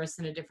neurodiverse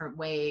in a different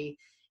way,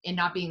 and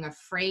not being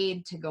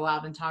afraid to go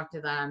out and talk to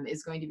them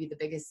is going to be the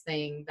biggest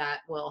thing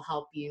that will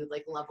help you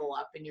like level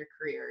up in your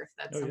career if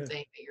that's something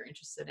that you're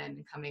interested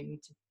in coming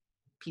to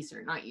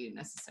PCert. Not you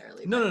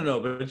necessarily. No,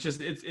 but it's just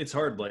it's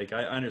hard. Like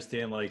I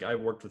understand, like I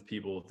worked with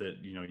people that,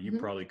 you know, you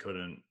probably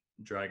couldn't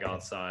drag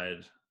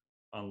outside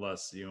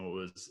unless, you know, it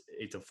was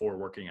 8 to 4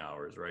 working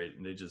hours, right?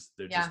 And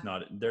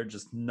they're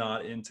just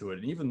not into it.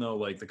 And even though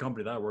like the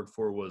company that I worked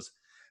for was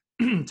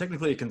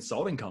technically a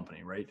consulting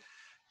company, right?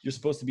 You're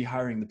supposed to be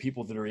hiring the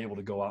people that are able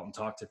to go out and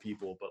talk to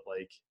people, but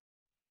like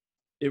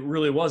it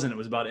really wasn't. It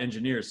was about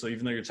engineers. So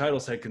even though your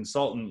title said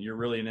consultant, you're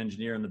really an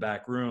engineer in the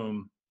back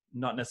room,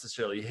 not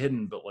necessarily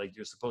hidden, but like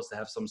you're supposed to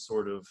have some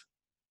sort of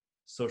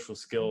social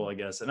skill, I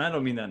guess. And I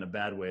don't mean that in a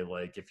bad way.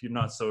 Like if you're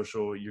not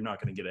social, you're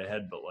not going to get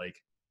ahead, but like,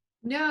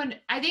 no,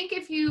 I think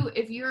if you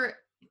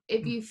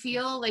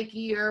feel like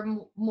you're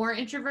more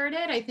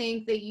introverted, I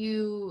think that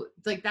you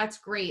like, that's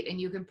great. And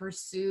you can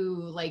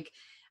pursue like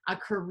a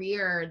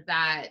career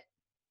that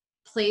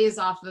plays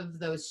off of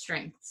those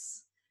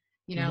strengths,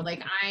 you know,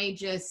 like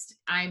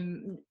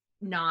I'm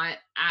not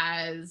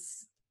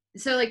as,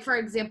 so like, for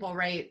example,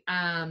 right.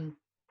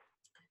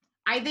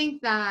 I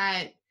think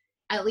that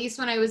at least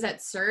when I was at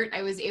CERT,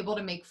 I was able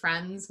to make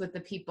friends with the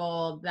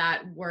people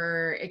that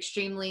were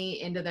extremely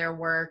into their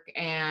work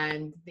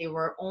and they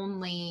were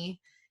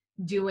only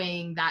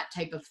doing that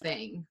type of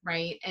thing,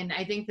 right? And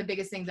I think the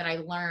biggest thing that I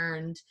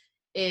learned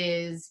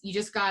is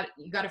you got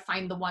to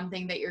find the one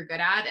thing that you're good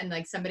at, and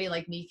like somebody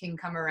like me can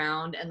come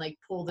around and like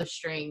pull the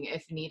string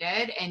if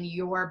needed, and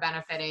you're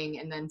benefiting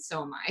and then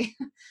so am I.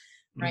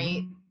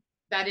 Right?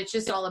 That it's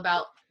just all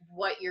about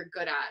what you're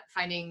good at,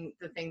 finding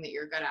the thing that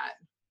you're good at.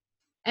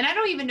 And I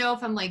don't even know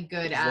if I'm like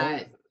good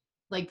at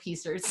like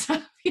PCert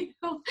stuff, you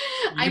know.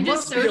 I'm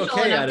just social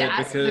enough to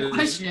ask the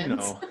questions. You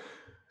know.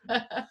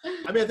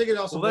 I mean, I think it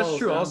also. Well, that's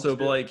true. Also,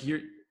 but like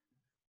you're.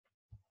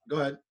 Go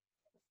ahead.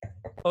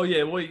 Oh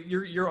yeah, well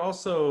you're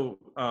also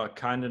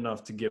kind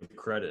enough to give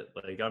credit.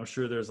 Like I'm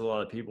sure there's a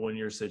lot of people in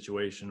your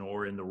situation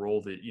or in the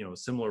role that, you know,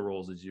 similar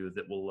roles as you,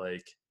 that will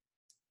like,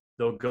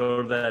 they'll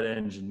go to that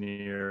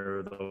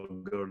engineer, they'll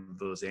go to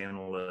those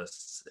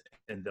analysts,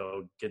 and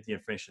they'll get the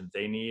information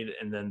they need,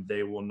 and then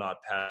they will not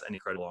pass any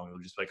credit along. They'll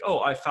just be like, oh,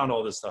 I found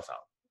all this stuff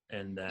out.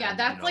 And then,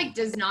 that's, you know, like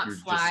does not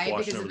fly,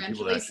 because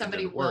eventually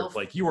somebody will.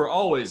 Like you were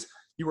always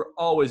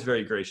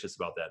very gracious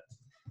about that.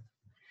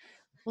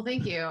 Well,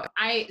 thank you.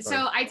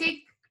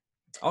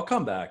 I'll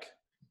come back.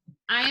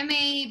 I am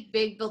a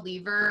big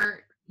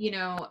believer, you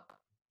know,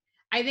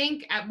 I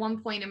think at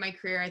one point in my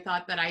career, I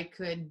thought that I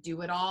could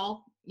do it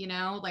all, you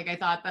know, like I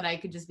thought that I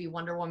could just be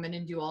Wonder Woman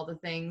and do all the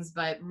things,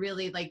 but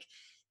really like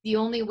the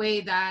only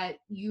way that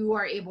you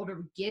are able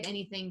to get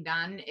anything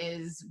done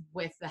is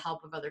with the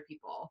help of other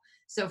people.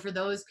 So for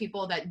those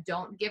people that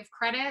don't give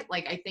credit,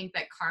 like I think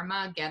that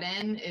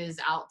Karmageddon is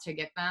out to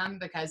get them,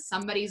 because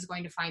somebody's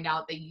going to find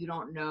out that you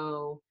don't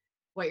know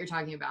what you're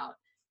talking about.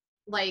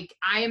 Like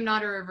I am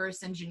not a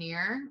reverse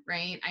engineer,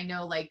 right? I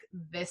know like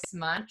this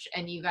much,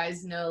 and you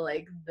guys know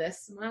like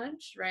this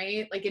much,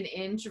 right? Like an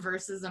inch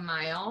versus a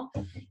mile.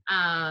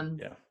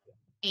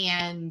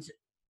 And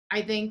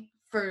I think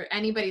for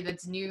anybody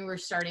that's new or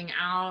starting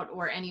out,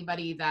 or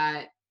anybody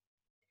that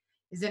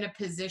is in a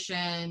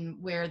position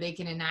where they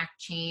can enact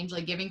change,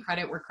 like giving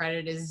credit where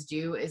credit is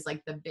due is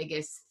like the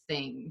biggest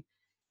thing,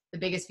 the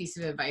biggest piece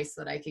of advice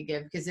that I could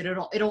give, because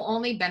it'll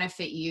only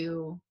benefit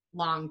you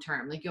long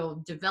term. Like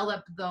you'll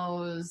develop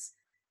those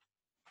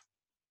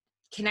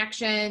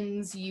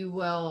connections, you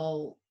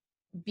will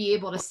be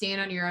able to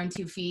stand on your own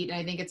 2 feet. And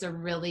I think it's a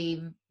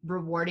really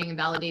rewarding and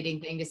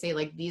validating thing to say,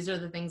 like, these are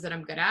the things that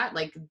I'm good at.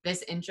 Like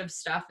this inch of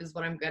stuff is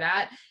what I'm good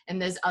at.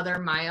 And this other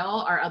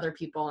mile are other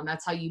people. And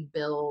that's how you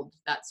build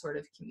that sort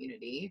of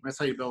community. That's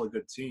how you build a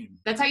good team.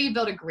 That's how you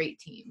build a great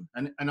team.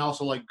 And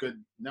also like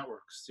good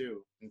networks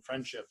too, and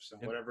friendships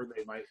and whatever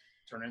they might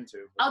turn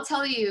into. I'll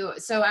tell you,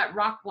 so at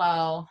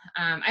Rockwell,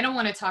 I don't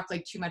want to talk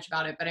like too much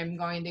about it, but I'm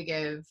going to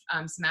give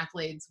some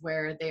accolades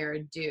where they are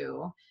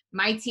due.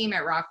 My team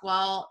at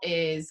Rockwell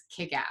is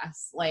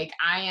kick-ass. Like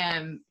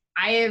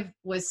I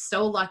was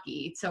so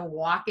lucky to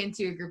walk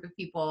into a group of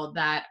people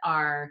that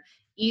are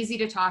easy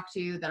to talk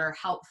to, that are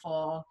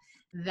helpful,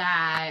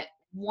 that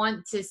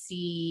want to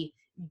see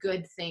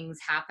good things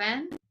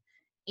happen.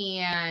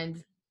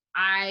 And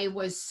I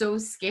was so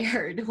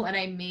scared when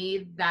I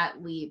made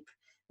that leap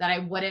that I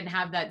wouldn't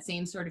have that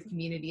same sort of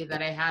community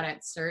that I had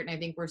at CERT. And I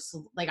think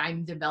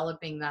I'm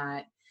developing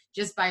that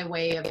just by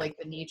way of like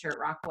the nature at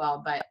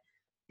Rockwell. But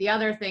the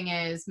other thing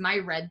is my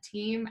red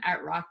team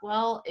at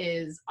Rockwell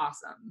is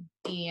awesome.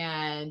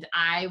 And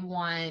I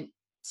want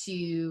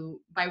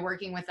by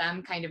working with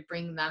them, kind of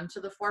bring them to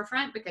the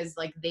forefront, because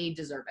like they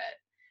deserve it,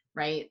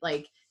 right?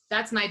 Like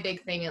that's my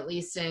big thing, at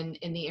least in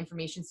the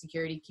information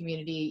security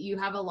community. You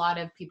have a lot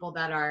of people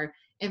that are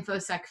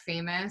InfoSec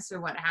famous or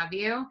what have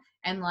you,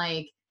 and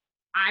like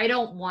I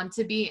don't want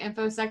to be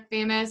InfoSec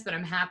famous, but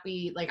I'm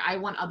happy, like I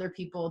want other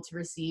people to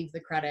receive the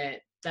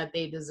credit that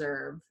they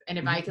deserve, and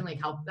if I can like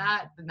help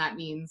that, then that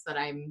means that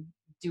I'm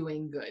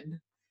doing good.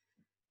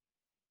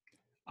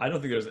 I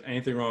don't think there's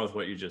anything wrong with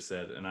what you just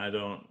said, and I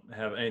don't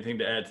have anything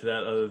to add to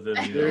that other than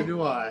Neither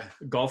do I.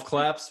 Golf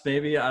claps,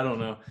 maybe. I don't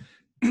know.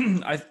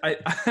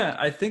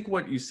 I think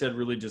what you said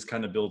really just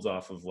kind of builds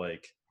off of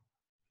like,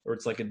 or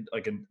it's like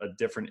a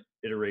different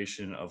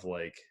iteration of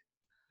like,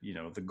 you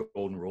know, the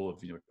golden rule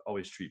of, you know,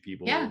 always treat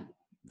people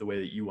the way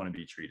that you want to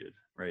be treated,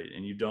 right?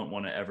 And you don't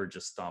want to ever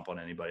just stomp on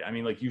anybody. I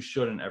mean, like you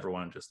shouldn't ever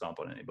want to just stomp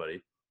on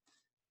anybody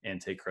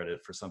and take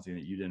credit for something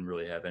that you didn't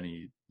really have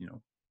any, you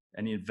know,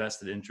 any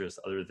invested interest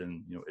other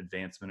than, you know,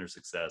 advancement or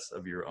success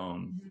of your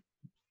own,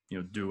 you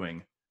know,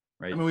 doing,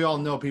 right? I mean, we all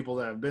know people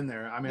that have been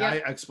there. I mean, I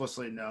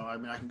explicitly know. I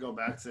mean, I can go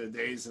back to the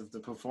days of the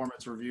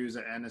performance reviews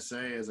at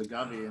NSA as a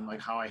Govy and like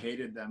how I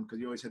hated them because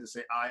you always had to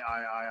say,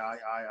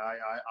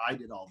 I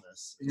did all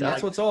this. And that's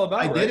like, what it's all about.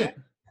 I right? didn't.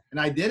 And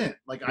I didn't.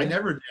 Like, I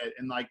never did.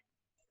 And like,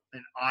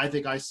 and I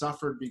think I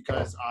suffered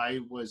because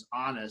I was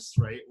honest,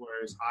 right?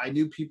 Whereas I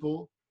knew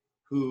people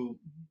who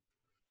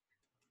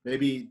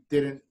maybe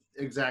didn't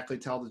exactly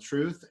tell the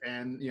truth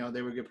and, you know,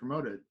 they would get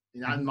promoted.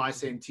 Not in my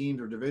same teams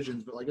or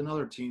divisions, but like in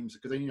other teams,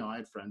 because you know I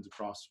had friends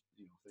across,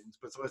 you know, things.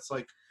 But so it's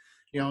like,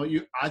 you know,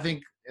 I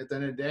think at the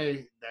end of the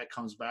day that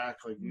comes back,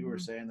 like you were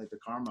saying, like the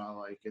karma,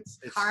 like it's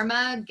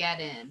karma. Get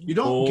in. You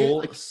don't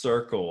full get like,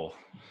 circle.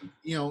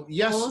 You know,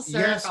 yes,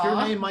 your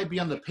name might be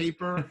on the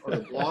paper or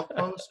the blog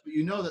post, but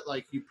you know that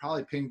like you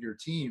probably pinged your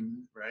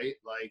team, right?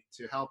 Like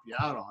to help you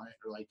out on it,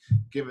 or like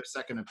give a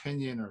second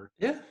opinion, or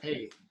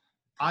hey,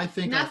 I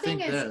think nothing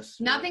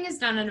is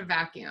done in a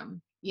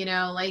vacuum. You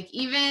know, like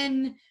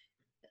even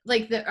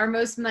like our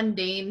most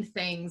mundane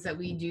things that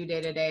we do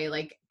day to day,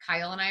 like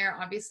Kyle and I are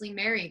obviously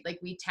married, like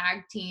we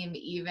tag team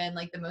even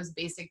like the most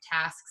basic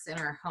tasks in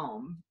our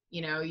home.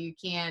 You know,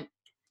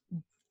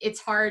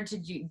 it's hard to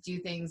do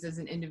things as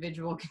an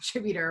individual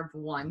contributor of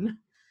one,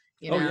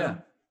 you know?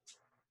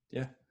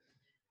 Yeah,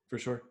 for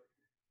sure.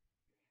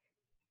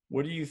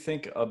 What do you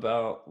think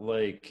about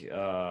like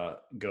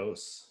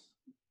ghosts,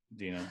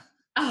 Dina?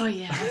 Oh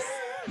yes.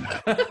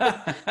 All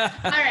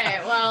right.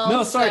 Well,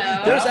 no, sorry.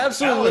 So, there's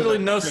absolutely literally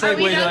no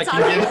segue that I can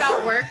give. Are we talking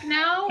about work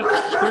now?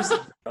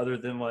 Other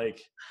than like,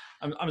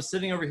 I'm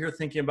sitting over here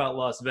thinking about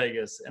Las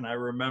Vegas, and I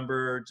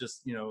remember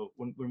just, you know,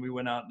 when we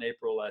went out in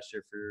April last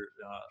year for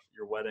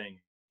your wedding,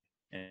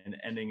 and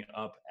ending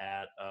up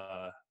at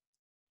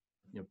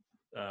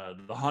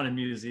the Haunted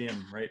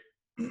Museum, right?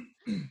 Which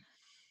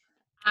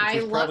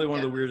was probably one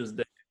of the weirdest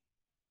days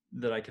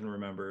that I can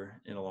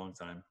remember in a long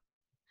time.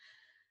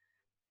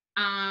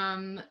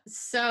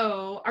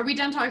 So are we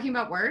done talking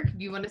about work?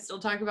 Do you want to still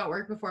talk about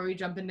work before we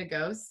jump into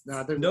ghosts?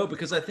 No,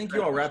 because I think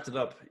you all wrapped it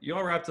up. You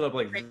all wrapped it up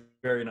like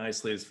very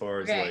nicely as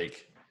far as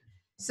like.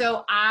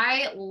 So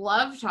I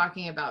love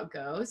talking about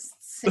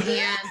ghosts,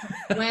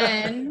 and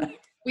when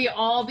we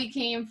all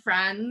became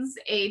friends,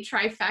 a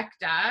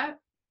trifecta,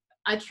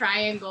 a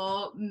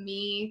triangle,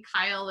 me,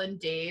 Kyle, and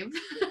Dave,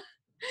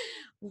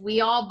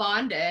 we all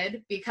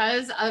bonded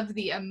because of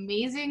the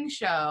amazing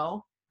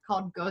show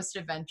called Ghost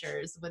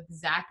Adventures with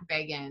Zach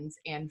Bagans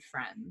and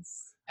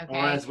friends. Okay.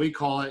 Or as we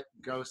call it,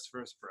 Ghosts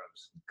versus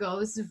Bros.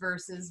 Ghosts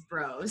versus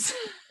Bros.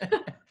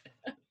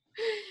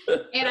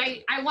 And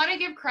I want to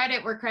give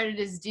credit where credit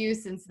is due,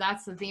 since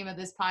that's the theme of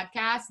this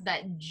podcast,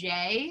 that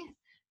Jay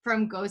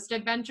from Ghost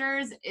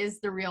Adventures is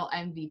the real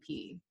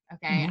MVP.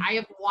 Okay. I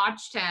have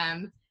watched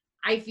him,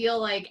 I feel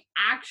like,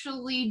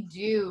 actually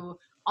do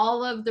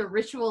all of the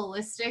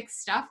ritualistic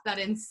stuff that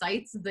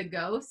incites the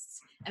ghosts.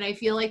 And I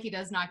feel like he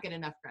does not get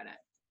enough credit.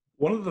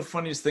 One of the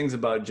funniest things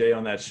about Jay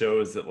on that show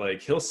is that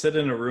like he'll sit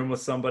in a room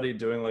with somebody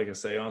doing like a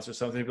seance or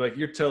something and be like,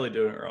 you're totally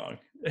doing it wrong.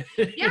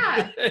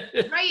 Yeah,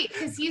 right.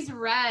 Because he's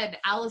read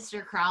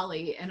Aleister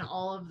Crowley and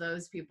all of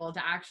those people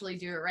to actually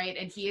do it right.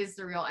 And he is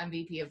the real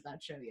MVP of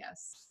that show,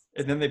 yes.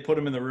 And then they put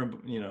him in the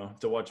room, you know,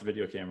 to watch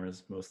video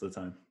cameras most of the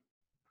time.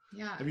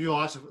 Yeah. Have you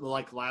watched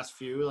like last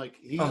few? Like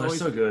he's always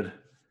so good.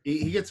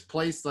 He gets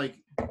placed like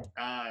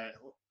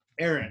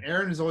Aaron.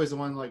 Aaron is always the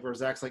one like where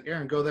Zach's like,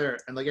 Aaron, go there.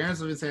 And like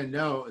Aaron's been saying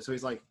no. So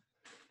he's like,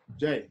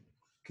 Jay,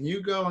 can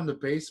you go in the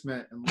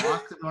basement and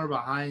lock the door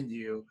behind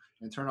you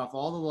and turn off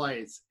all the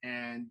lights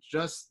and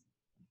just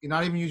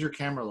not even use your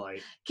camera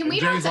light? Can we?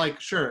 Jay's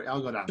like, sure,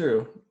 I'll go down.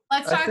 True.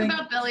 Let's talk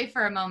about Billy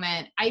for a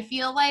moment. I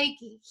feel like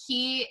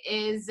he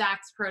is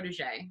Zach's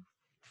protege.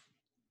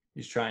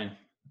 He's trying.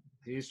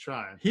 He's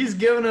trying. He's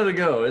giving it a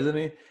go, isn't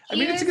he? I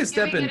mean, it's a good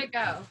step in. It a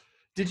go.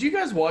 Did you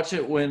guys watch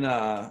it when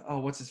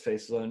what's his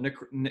face?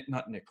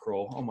 Not Nick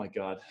Kroll. Oh my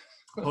God.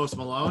 Post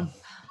Malone.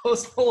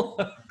 Post Malone.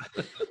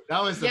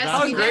 That was the yes,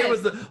 best.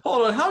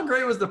 How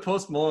great was the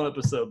Post Malone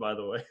episode, by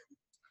the way?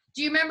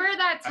 Do you remember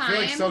that time? I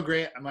feel like so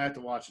great. I might have to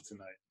watch it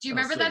tonight. Do you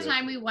remember that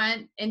time we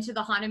went into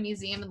the Haunted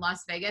Museum in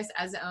Las Vegas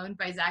as owned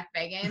by Zach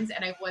Bagans,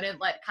 and I wouldn't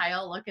let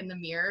Kyle look in the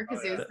mirror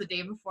because it was the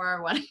day before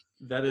our wedding?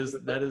 That is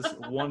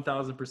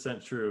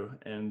 1,000% true,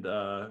 and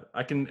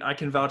I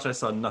can vouch. I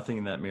saw nothing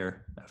in that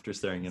mirror after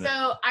staring in it.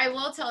 So I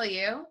will tell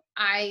you,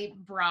 I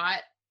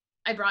brought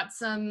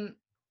some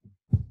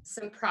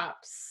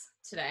props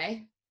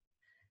today.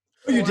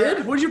 Oh, you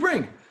did? What did you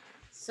bring?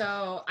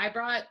 So I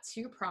brought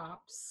 2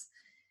 props,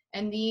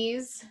 and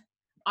these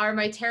are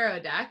my tarot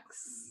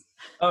decks.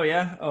 Oh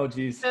yeah. Oh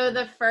geez. So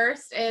the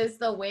first is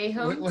the Way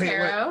Home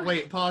Tarot.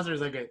 Wait, pause for a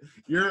second.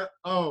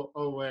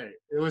 Wait.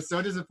 It was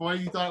so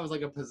disappointing. You thought it was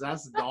like a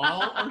possessed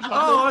doll or something?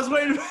 Oh, I was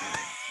waiting.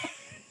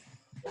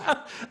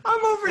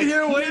 I'm over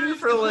here waiting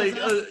for like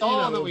a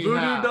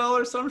voodoo doll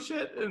or some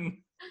shit, and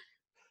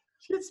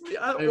hits me.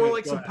 Or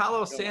like some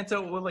Palo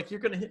Santo, where like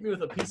you're gonna hit me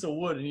with a piece of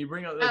wood, and you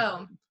bring out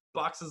like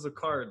boxes of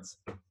cards.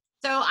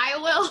 So I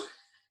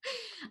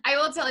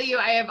will tell you,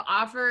 I have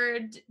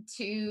offered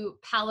to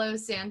Palo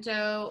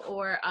Santo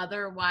or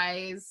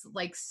otherwise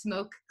like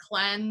smoke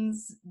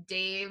cleanse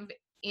Dave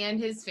and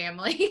his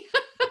family.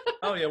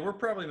 Oh yeah, we're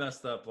probably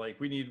messed up. Like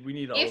we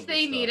need all if of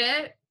they this need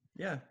stuff. it.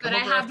 Yeah. But I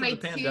have my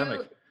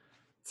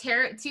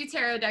two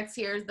tarot decks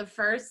here. The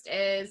first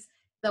is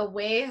the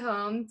Way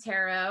Home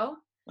Tarot, all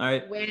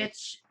right,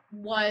 which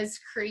was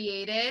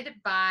created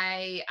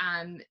by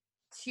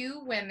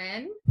 2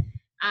 women.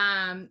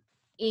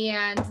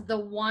 And the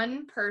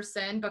one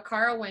person,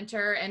 Bakara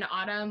Winter and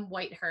Autumn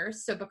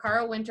Whitehurst. So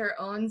Bakara Winter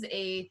owns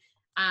a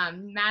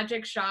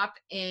magic shop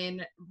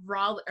in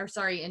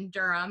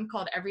Durham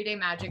called Everyday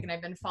Magic, and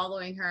I've been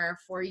following her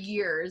for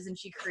years, and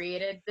she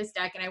created this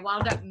deck, and I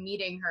wound up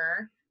meeting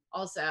her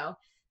also.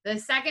 The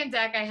second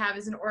deck I have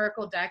is an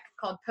oracle deck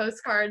called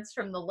Postcards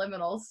from the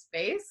Liminal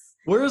Space.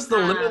 Where's the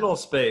liminal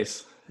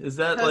space? Is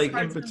that like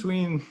in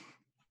between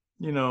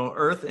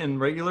Earth and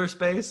regular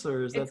space,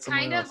 or is that it's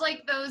kind of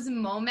like those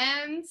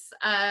moments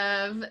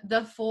of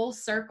the full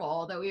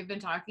circle that we've been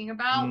talking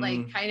about,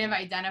 like kind of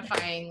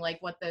identifying like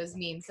what those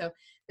mean. So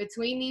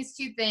between these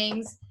 2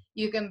 things,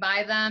 you can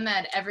buy them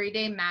at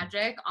Everyday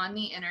Magic on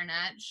the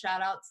internet.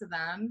 Shout out to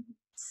them.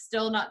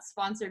 Still not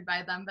sponsored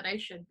by them, but I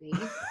should be.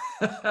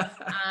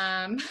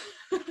 Out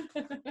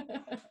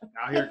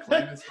here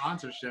claiming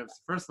sponsorships.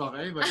 First off,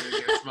 anybody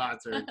that gets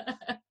sponsored,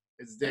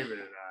 it's David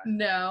and I.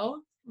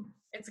 No.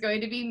 It's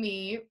going to be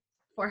me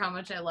for how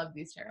much I love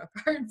these tarot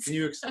cards. Can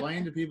you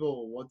explain to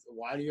people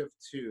why do you have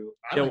 2?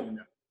 I don't even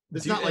know.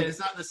 It's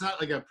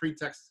not like a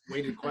pretext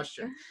weighted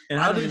question.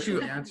 And how did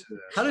you answer this?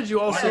 How did you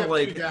also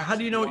how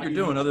do you know what you're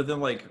doing other than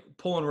like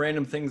pulling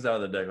random things out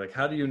of the deck? Like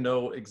how do you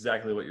know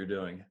exactly what you're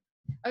doing?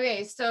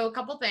 Okay, so a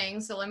couple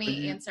things. So let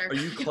me answer. Are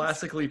you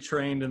classically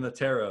trained in the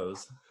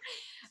tarots?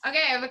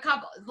 Okay, I have a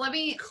couple.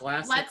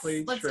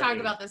 Let's talk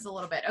about this a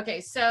little bit.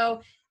 Okay,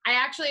 so I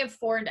actually have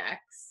 4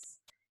 decks.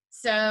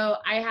 So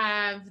I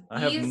have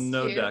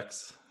no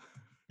decks.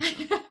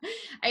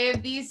 I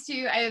have these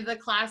 2. I have the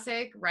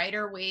classic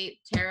Rider-Waite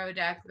tarot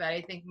deck that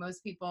I think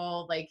most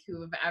people like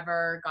who have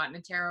ever gotten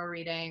a tarot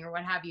reading or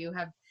what have you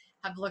have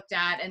looked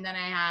at. And then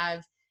I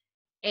have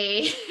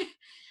a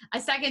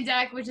second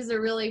deck, which is a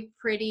really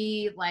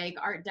pretty like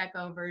Art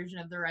Deco version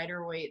of the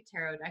Rider-Waite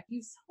tarot deck.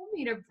 You told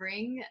me to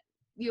bring.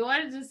 You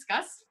want to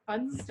discuss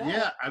fun stuff?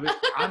 Yeah, I mean,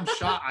 I'm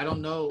shocked. I don't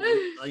know.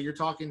 Like you're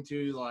talking to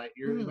you might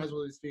as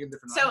well be speaking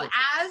different. So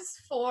as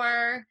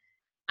for,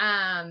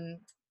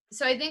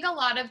 so I think a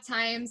lot of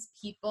times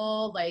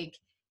people like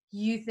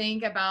you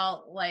think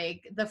about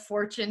like the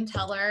fortune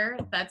teller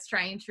that's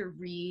trying to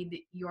read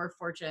your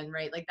fortune,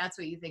 right? Like that's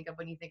what you think of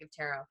when you think of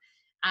tarot.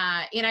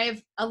 And I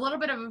have a little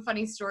bit of a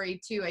funny story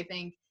too. I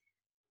think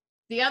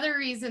the other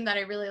reason that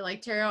I really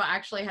like tarot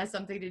actually has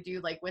something to do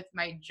like with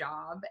my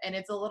job, and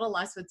it's a little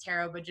less with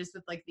tarot, but just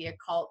with like the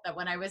occult. That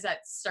when I was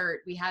at CERT,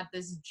 we had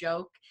this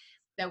joke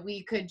that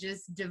we could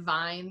just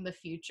divine the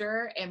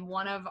future, and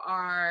one of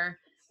our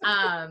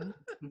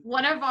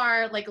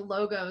like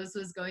logos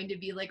was going to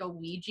be like a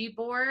Ouija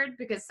board,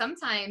 because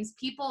sometimes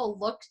people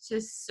look to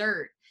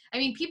CERT. I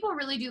mean, people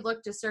really do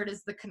look to CERT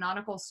as the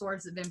canonical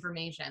source of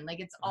information. Like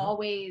it's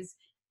always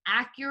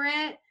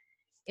accurate.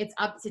 It's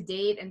up to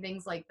date and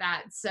things like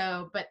that.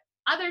 So, but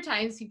other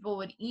times people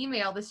would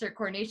email the CERT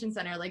Coordination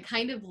Center, like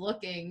kind of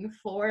looking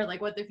for like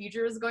what the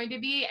future is going to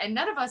be. And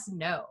none of us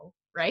know,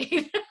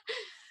 right?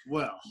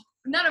 Well,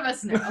 none of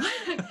us know.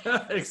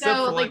 Except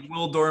for like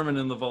Will Dorman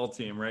in the Vol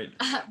team, right?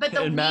 But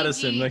the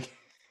Madison, like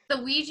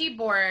the Ouija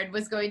board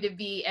was going to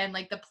be, and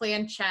like the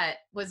planchette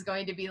was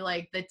going to be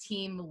like the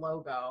team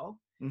logo.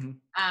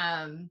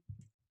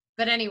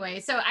 But anyway,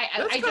 so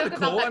I joke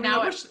about that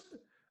now.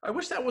 I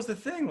wish that was the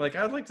thing. Like,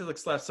 I'd like to like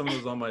slap some of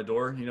those on my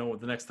door,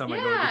 the next time I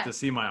go get to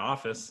see my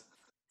office.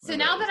 So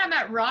now that I'm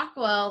at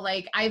Rockwell,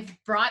 like I've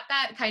brought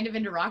that kind of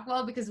into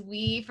Rockwell, because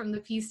we from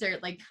the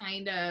PCERT like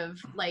kind of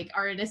like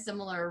are in a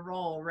similar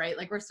role, right?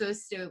 Like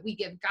we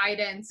give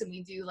guidance and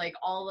we do like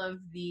all of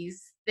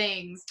these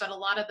things, but a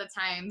lot of the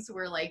times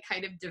we're like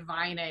kind of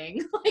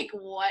divining like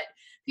what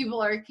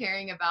people are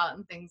caring about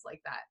and things like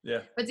that.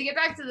 Yeah. But to get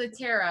back to the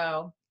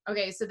tarot,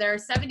 Okay, so there are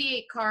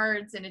 78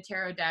 cards in a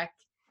tarot deck,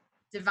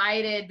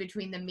 divided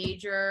between the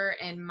major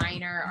and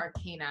minor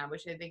arcana,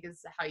 which I think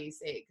is how you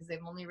say it, because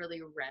they've only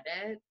really read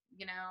it,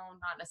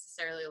 not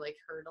necessarily like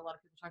heard a lot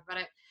of people talk about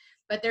it,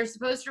 but they're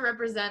supposed to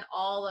represent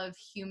all of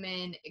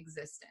human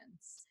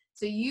existence.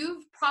 So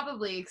you've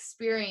probably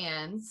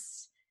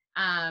experienced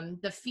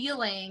the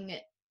feeling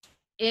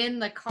in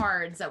the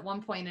cards at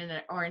one point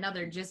or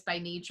another, just by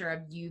nature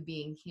of you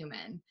being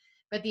human.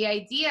 But the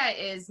idea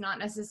is not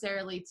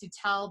necessarily to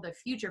tell the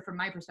future from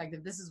my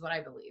perspective, this is what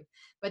I believe,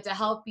 but to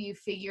help you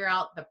figure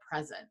out the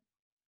present.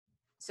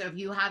 So if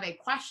you have a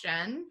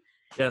question,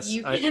 yes,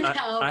 you can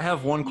help. I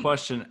have one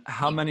question.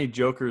 How many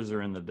jokers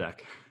are in the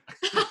deck?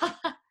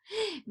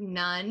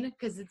 None,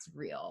 because it's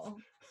real.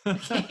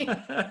 There's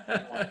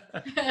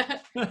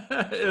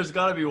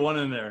got to be one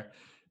in there.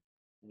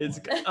 It's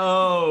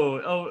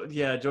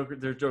yeah, Joker.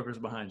 There's jokers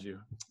behind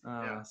you.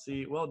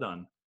 See, well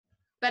done.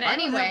 But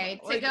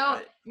anyway,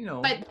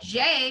 but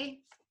Jay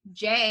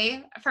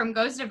from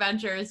Ghost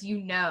Adventures,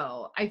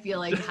 I feel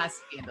like has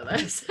to be into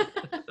this.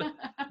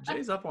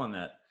 Jay's up on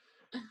that.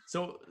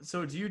 So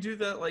do you do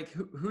that? Like,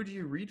 who do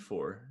you read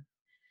for?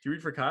 Do you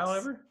read for Kyle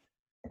ever?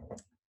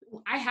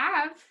 I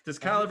have. Does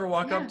Kyle ever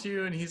walk up to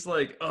you and he's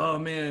like, "Oh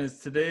man, is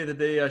today the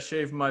day I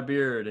shaved my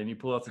beard?" And you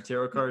pull out the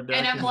tarot card deck?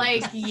 And I'm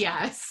like,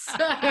 yes.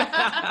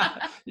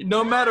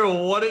 No matter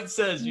what it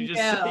says, you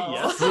just say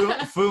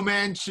yes. Fu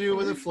Manchu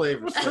with a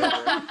flavor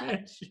saver.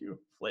 Manchu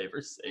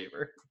flavor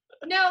saver.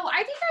 No,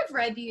 I think I've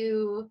read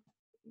you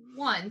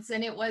once,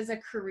 and it was a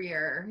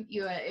career.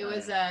 It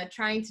was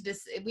trying to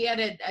we had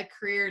a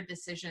career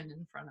decision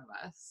in front of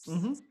us.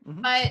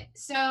 But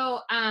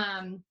so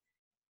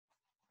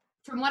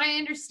from what I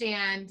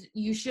understand,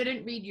 you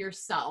shouldn't read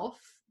yourself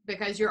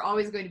because you're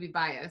always going to be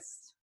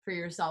biased for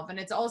yourself. And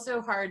it's also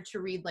hard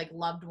to read like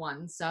loved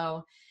ones.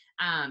 So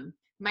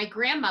my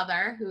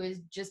grandmother, who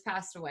has just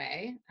passed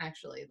away,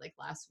 actually, like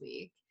last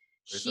week,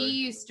 she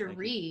used to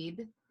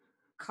read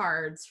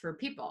cards for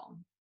people.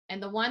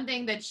 And the one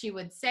thing that she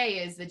would say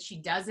is that she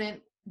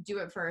doesn't do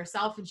it for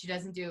herself, and she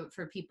doesn't do it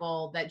for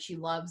people that she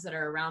loves that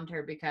are around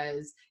her,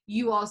 because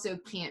you also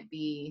can't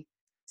be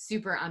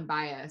super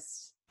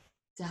unbiased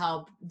to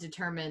help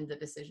determine the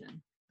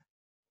decision.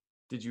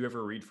 Did you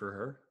ever read for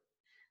her?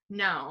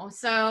 No.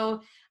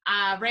 So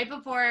right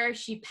before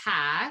she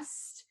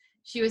passed,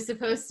 she was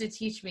supposed to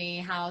teach me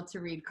how to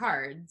read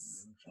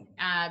cards.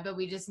 But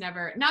we just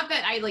never, not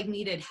that I like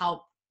needed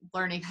help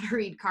learning how to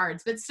read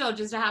cards, but still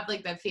just to have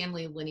like the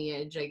family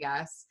lineage, I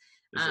guess.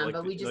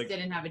 But we just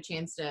didn't have a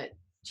chance to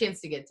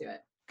get to it.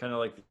 Kind of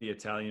like the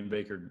Italian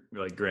baker,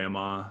 like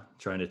grandma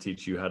trying to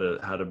teach you how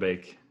to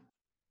bake.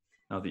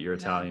 Not that you're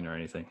Italian or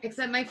anything.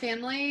 Except my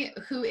family,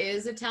 who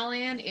is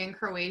Italian and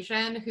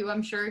Croatian, who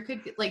I'm sure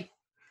could like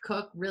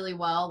cook really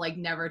well, like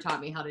never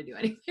taught me how to do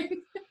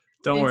anything.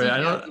 Don't worry.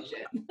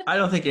 I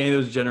don't think any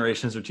of those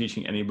generations are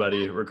teaching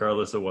anybody,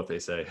 regardless of what they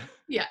say.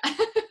 Yeah.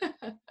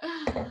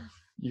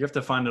 You have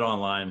to find it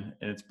online,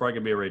 and it's probably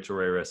gonna be a Rachel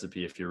Ray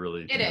recipe if you're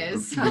really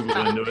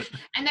Googling into it.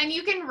 And then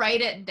you can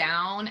write it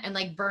down and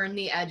like burn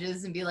the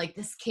edges and be like,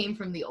 this came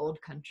from the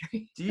old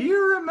country. Do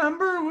you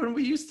remember when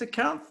we used to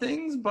count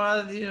things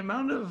by the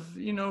amount of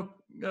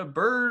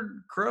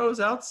bird crows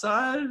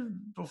outside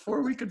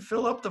before we could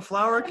fill up the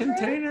flour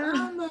container?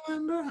 I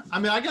remember. I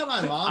mean, I got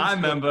my mom's. I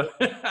remember.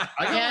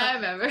 I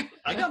remember.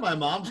 I got my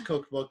mom's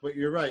cookbook, but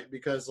you're right,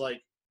 because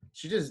like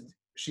she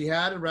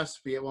had a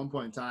recipe at one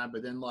point in time,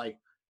 but then like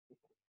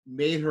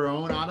made her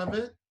own out of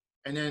it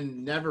and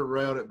then never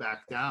wrote it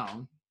back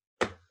down.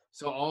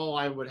 So all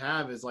I would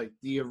have is like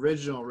the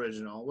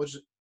original, which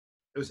it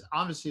was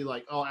obviously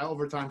like,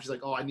 over time she's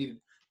like, I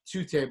needed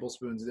 2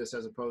 tablespoons of this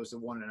as opposed to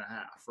 1.5,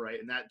 right?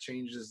 And that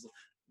changes,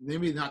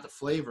 maybe not the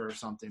flavor or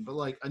something, but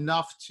like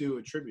enough to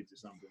attribute to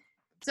something.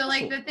 So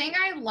like the thing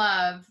I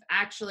love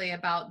actually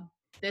about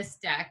this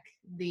deck,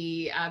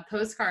 the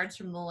postcards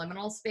from the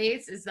liminal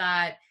space, is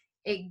that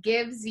it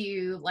gives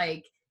you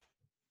like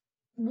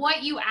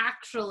what you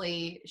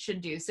actually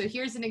should do. So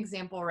here's an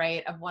example,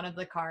 right, of one of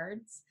the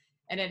cards,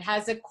 and it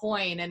has a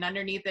coin, and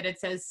underneath it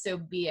says, "So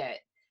be it."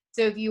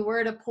 So if you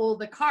were to pull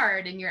the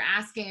card and you're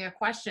asking a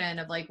question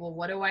of like, well,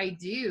 what do I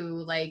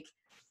do? Like,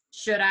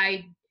 should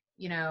I,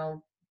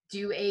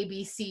 do A,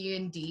 B, C,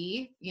 and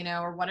D,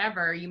 or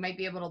whatever, you might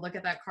be able to look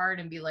at that card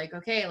and be like,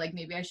 okay, like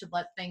maybe I should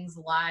let things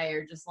lie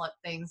or just let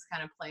things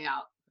kind of play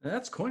out.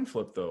 That's coin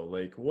flip though.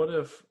 Like, what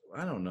if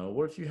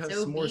you have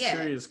some more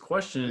serious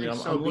question? I'm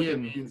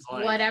looking,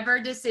 like, whatever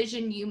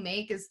decision you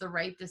make is the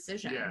right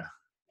decision. Yeah.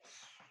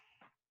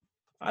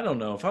 I don't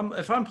know.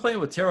 If I'm playing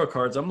with tarot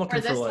cards, I'm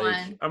looking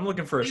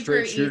for a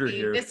straight shooter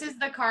here. This is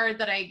the card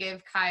that I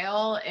give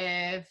Kyle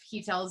if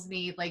he tells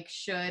me like,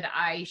 should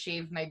I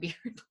shave my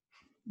beard?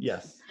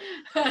 Yes.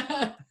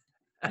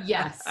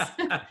 Yes.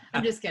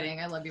 I'm just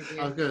kidding. I love your beard.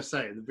 I was gonna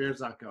say the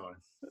beard's not going.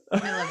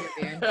 I love your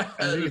beard.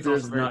 The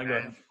beard's not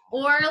going.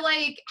 Or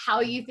like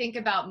how you think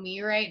about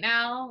me right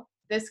now.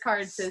 This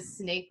card says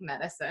snake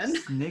medicine.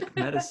 Snake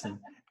medicine.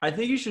 I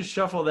think you should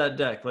shuffle that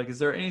deck. Like, is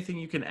there anything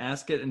you can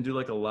ask it and do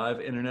like a live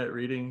internet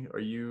reading? Are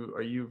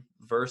you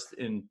versed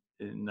in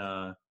in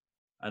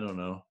I don't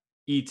know,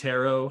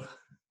 E-Tarot.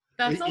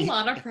 That's a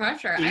lot of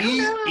pressure. I don't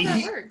know how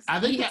that works. I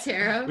think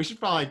E-Tarot. we should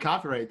probably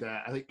copyright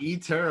that. I think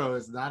E-Tarot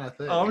is not a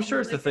thing. Oh, I'm sure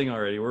it's a thing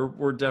already.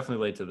 We're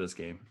definitely late to this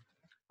game.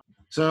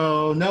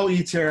 So no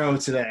E-Tarot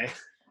today.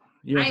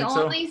 You don't I think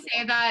so? only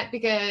say that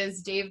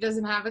because Dave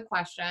doesn't have a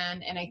question,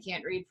 and I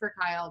can't read for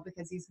Kyle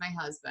because he's my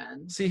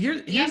husband. See, here's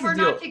And we're the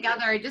deal. not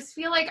together. I just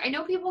feel like I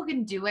know people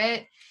can do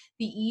it,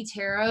 the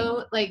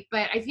E-Tarot, like,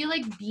 but I feel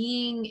like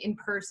being in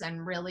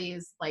person really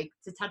is like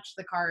to touch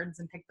the cards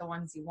and pick the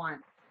ones you want.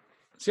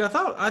 See, I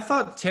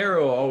thought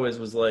tarot always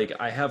was like,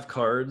 I have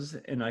cards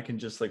and I can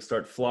just like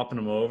start flopping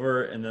them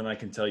over, and then I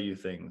can tell you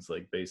things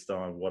like based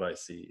on what I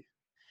see.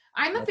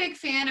 I'm a big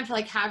fan of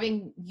like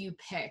having you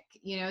pick,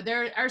 you know,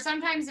 there are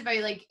sometimes if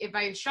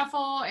I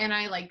shuffle and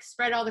I like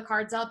spread all the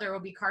cards out, there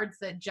will be cards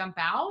that jump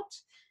out.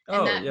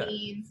 And that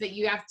means that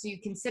you have to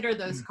consider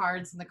those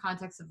cards in the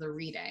context of the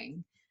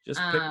reading.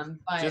 Just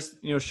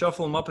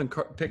shuffle them up and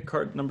pick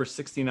card number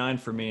 69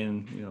 for me,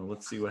 and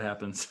let's see what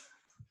happens.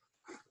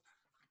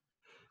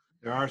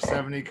 There are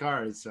 70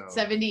 cards, so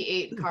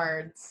 78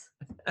 cards.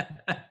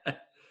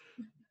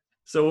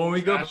 So when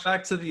we go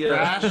back to the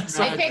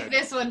I picked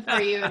this one for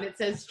you, and it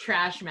says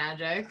trash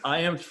magic. I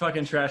am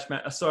fucking trash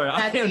magic. Sorry,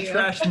 I am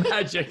trash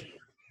magic.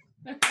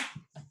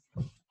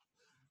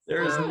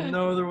 There is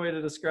no other way to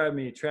describe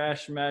me.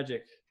 Trash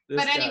magic.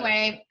 But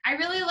anyway, I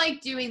really like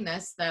doing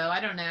this, though.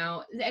 I don't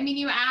know. I mean,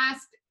 you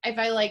asked if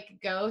I like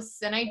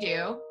ghosts, and I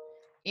do.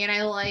 And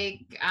I like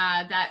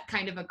that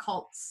kind of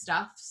occult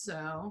stuff.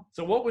 So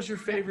what was your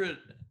favorite?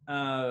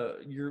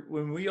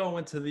 When we all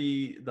went to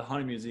the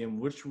Haunted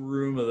Museum, which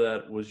room of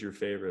that was your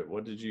favorite?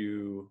 What did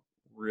you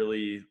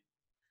really?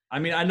 I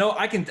mean, I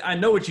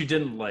know what you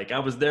didn't like. I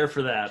was there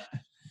for that.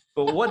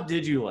 But what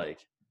did you like?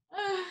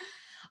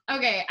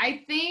 Okay,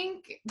 I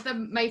think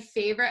my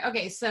favorite.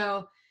 Okay,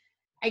 so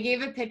I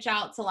gave a pitch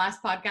out to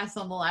Last Podcast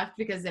on the Left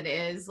because it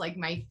is like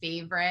my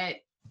favorite,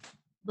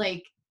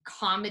 like,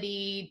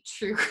 comedy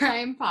true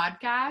crime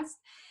podcast.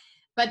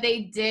 But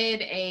they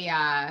did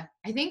I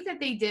think that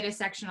they did a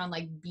section on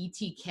like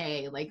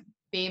BTK, like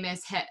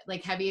famous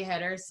heavy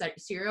hitters,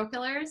 serial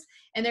killers,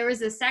 and there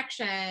was a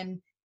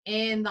section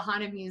in the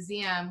Haunted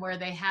Museum where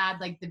they had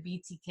like the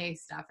BTK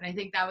stuff, and I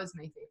think that was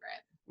my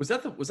favorite. Was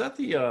that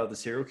the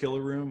serial killer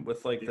room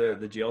with like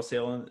the jail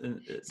cell?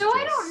 So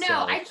I don't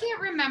know. I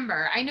can't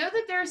remember. I know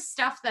that there's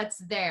stuff that's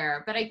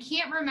there, but I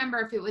can't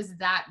remember if it was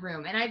that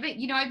room. And I've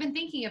been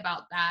thinking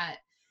about that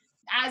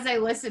as I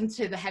listened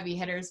to the Heavy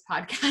Hitters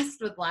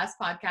podcast with Last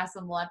Podcast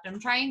on the Left. I'm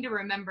trying to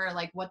remember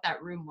like what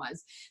that room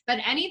was. But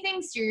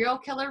anything serial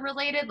killer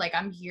related, like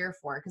I'm here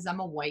for, because I'm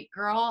a white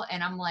girl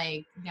and I'm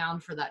like down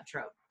for that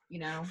trope,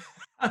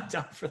 I'm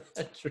down for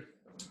that trope.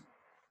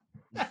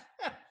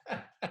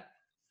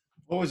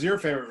 What was your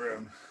favorite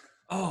room?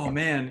 Oh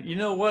man, you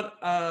know what?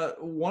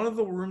 One of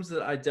the rooms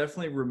that I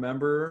definitely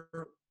remember,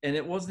 and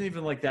it wasn't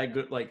even like that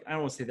good. Like I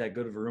don't want to say that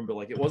good of a room, but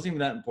like it wasn't even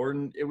that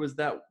important. It was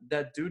that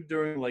dude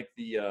during like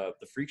the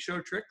freak show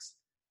tricks,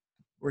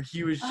 where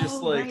he was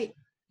just right.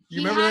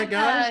 You remember that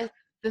guy?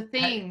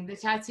 The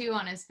tattoo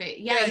on his face.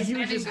 Yeah, he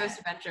was in Ghost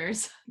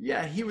Adventures.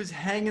 Yeah, he was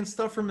hanging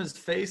stuff from his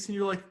face, and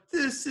you're like,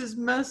 this is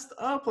messed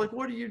up. Like,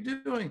 what are you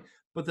doing?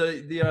 But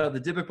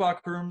the Dybbuk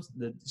box rooms,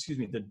 the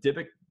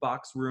Dybbuk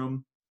box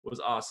room was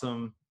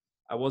awesome.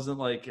 I wasn't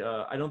like,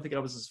 I don't think I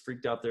was as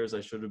freaked out there as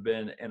I should have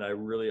been, and I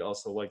really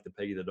also liked the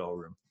Peggy the Doll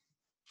room.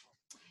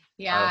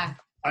 Yeah,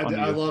 I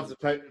loved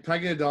the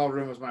Peggy the Doll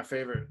room. Was my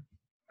favorite.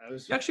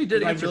 You actually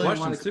did answer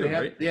questions too,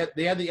 right? They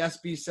had the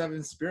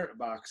SB7 spirit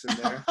box in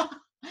there.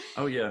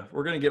 Oh yeah,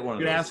 we're gonna get one.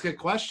 You could ask it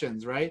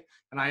questions, right?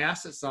 And I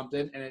asked it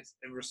something, and it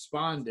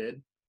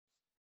responded.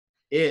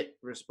 It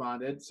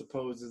responded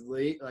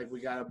supposedly, like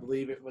we gotta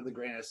believe it with a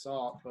grain of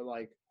salt, but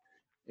like,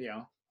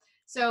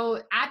 So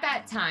at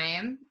that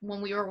time,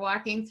 when we were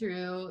walking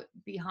through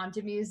the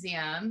Haunted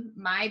Museum,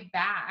 my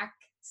back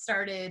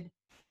started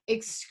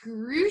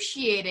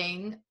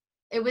excruciating.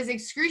 It was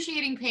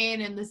excruciating pain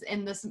in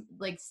this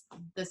like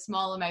the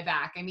small of my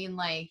back. I mean,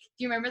 like,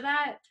 do you remember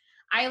that?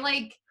 I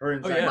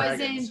was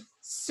in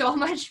so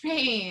much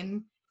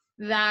pain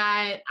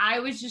that I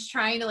was just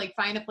trying to like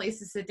find a place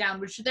to sit down,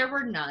 which there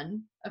were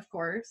none, of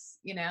course,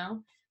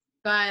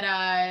 but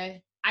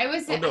I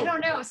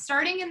don't know,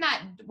 starting in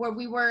that where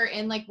we were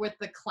in like with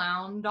the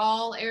clown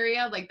doll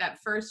area, like that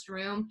first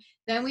room,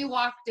 then we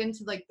walked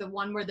into like the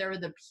one where there were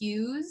the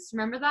pews.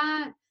 Remember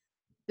that?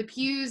 The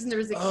pews, and there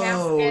was a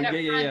casket up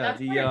front.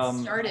 That's where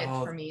it started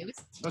for me. It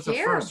was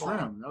terrible.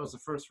 That was the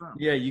first room.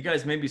 Yeah, you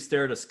guys maybe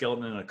stared at a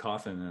skeleton in a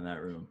coffin in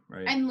that room,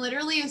 right? And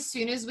literally as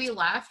soon as we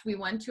left, we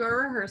went to a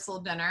rehearsal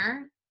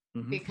dinner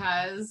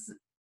because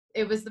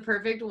it was the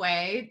perfect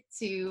way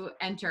to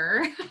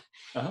enter.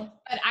 But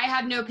I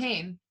had no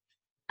pain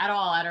at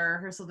all at our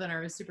rehearsal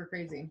dinner. It was super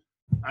crazy.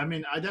 I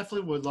mean, I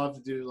definitely would love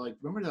to do like,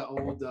 remember the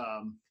old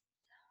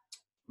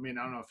I mean,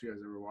 I don't know if you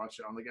guys ever watched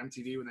it on like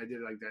MTV when they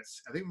did like that.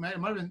 I think it might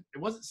have been. It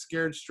wasn't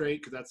Scared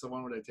Straight because that's the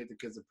one where they take the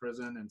kids to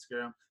prison and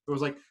scare them. It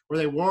was like where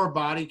they wore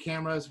body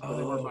cameras, but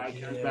they wore body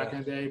cameras back in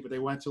the day. But they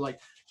went to like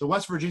the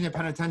West Virginia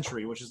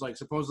Penitentiary, which is like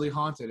supposedly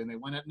haunted, and they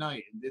went at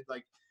night and did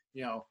like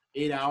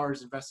 8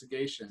 hours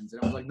investigations,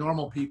 and it was like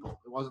normal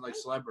people. It wasn't like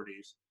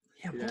celebrities.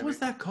 Yeah, what was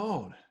that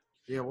called?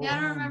 Yeah,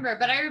 I don't remember,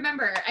 but I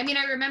remember. I mean,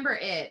 I remember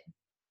it.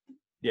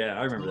 Yeah,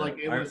 I remember like,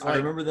 that. I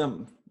remember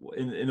them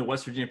in the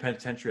West Virginia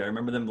Penitentiary. I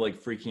remember them like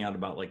freaking out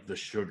about like the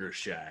Sugar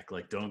Shack.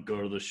 Like, don't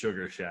go to the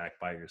Sugar Shack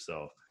by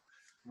yourself.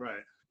 Right.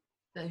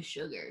 The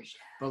Sugar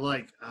Shack. But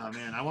like, oh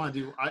man, I want to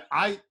do.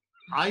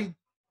 I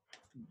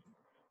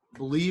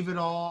believe it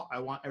all. I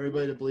want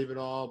everybody to believe it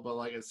all. But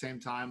like at the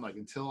same time, like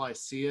until I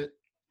see it,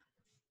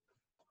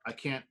 I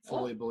can't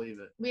fully believe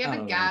it. We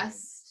have a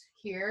guest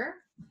here.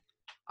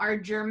 Our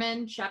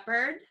German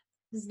Shepherd.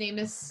 His name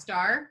is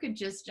Stark. It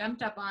just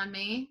jumped up on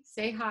me.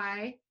 Say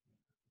hi.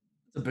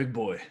 It's a big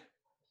boy.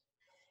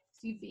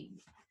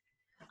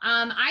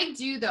 I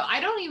do though. I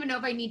don't even know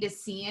if I need to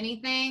see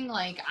anything.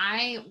 Like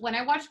when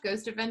I watch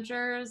Ghost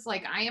Adventures,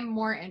 like I am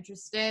more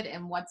interested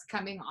in what's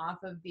coming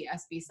off of the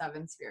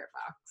SB7 Spirit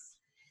Box.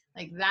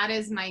 Like that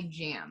is my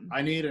jam.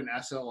 I need an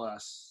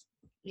SLS.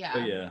 Yeah. Oh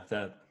yeah,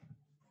 that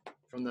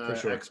from the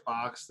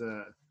Xbox,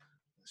 the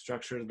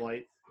structured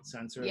light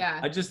sensor.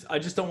 Yeah. I just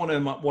don't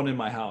want one in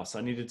my house.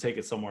 I need to take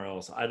it somewhere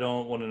else. I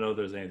don't want to know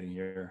there's anything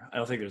here. I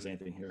don't think there's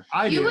anything here.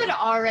 You would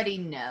already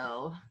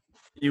know.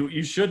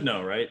 You should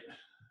know, right?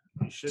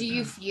 Do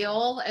you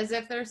feel as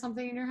if there's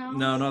something in your house?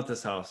 No, not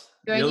this house.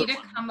 Do I need to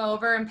come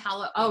over and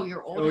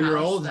your old house? Your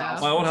old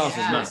house. My old house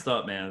is messed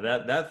up, man.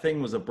 That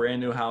thing was a brand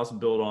new house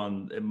built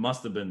on. It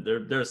must have been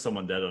there's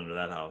someone dead under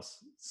that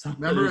house.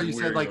 Remember you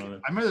said like I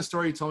remember the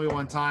story you told me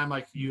one time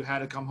like you had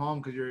to come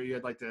home because you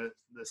had like the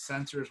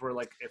sensors were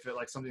like if it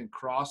like something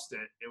crossed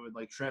it would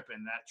like trip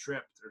and that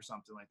tripped or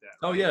something like that.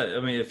 Right? Oh yeah,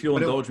 I mean if you'll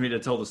indulge me to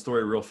tell the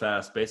story real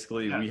fast,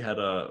 basically we had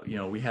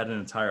an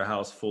entire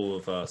house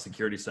full of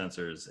security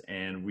sensors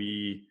and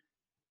we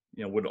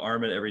would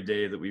arm it every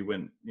day that we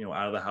went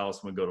out of the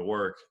house and would go to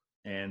work.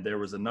 And there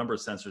was a number of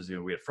sensors.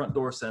 We had front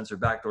door sensor,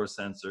 back door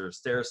sensor,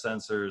 stair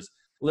sensors,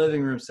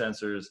 living room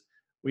sensors.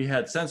 We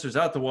had sensors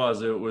out the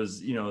wazoo. It was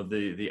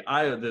the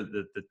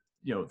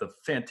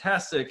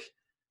fantastic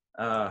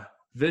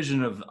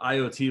vision of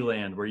IoT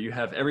land where you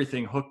have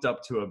everything hooked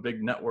up to a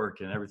big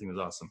network and everything was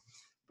awesome.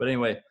 But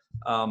anyway,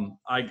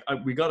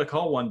 we got a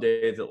call one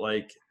day that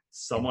like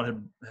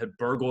someone had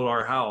burgled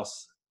our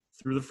house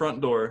through the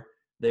front door.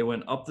 They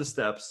went up the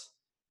steps.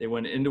 They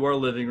went into our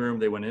living room.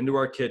 They went into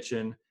our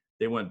kitchen.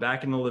 They went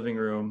back in the living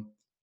room.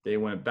 They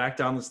went back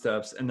down the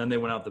steps, and then they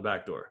went out the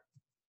back door.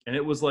 And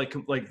it was like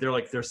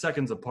they're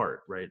seconds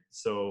apart, right?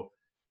 So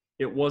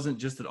it wasn't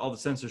just that all the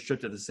sensors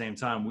tripped at the same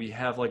time. We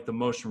have like the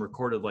motion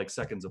recorded like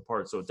seconds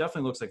apart. So it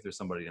definitely looks like there's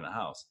somebody in the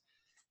house.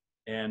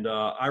 And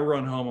I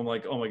run home. I'm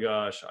like, oh my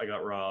gosh, I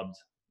got robbed.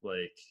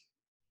 Like,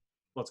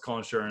 let's call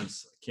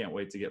insurance. I can't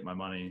wait to get my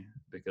money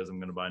because I'm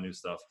going to buy new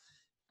stuff.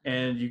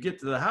 And you get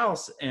to the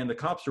house and the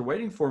cops are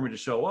waiting for me to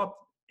show up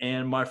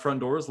and my front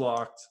door is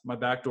locked. My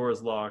back door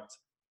is locked.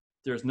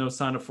 There's no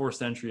sign of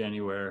forced entry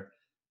anywhere.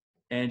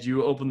 And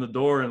you open the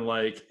door and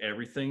like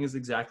everything is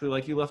exactly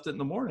like you left it in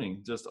the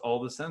morning. Just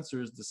all the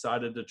sensors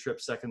decided to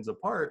trip seconds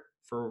apart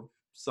for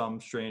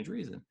some strange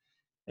reason.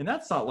 And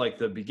that's not like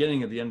the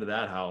beginning of the end of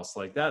that house.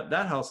 Like that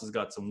house has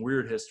got some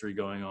weird history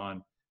going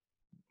on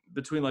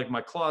between like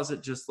my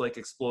closet just like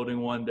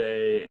exploding one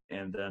day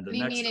and then the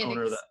next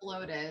owner that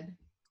exploded.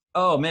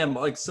 Oh man,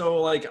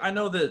 I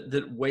know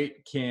that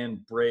weight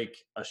can break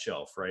a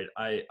shelf, right?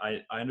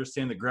 I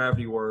understand that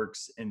gravity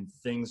works and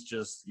things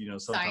just,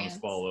 sometimes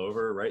fall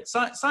over, right?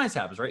 Science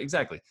happens, right?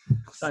 Exactly.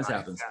 Science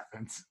happens.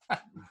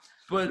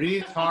 But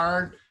read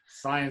hard,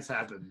 science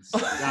happens.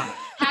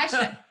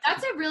 Hashtag,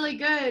 that's a really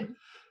good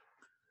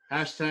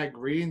hashtag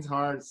reading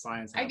hard,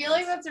 science happens. I feel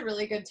like that's a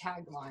really good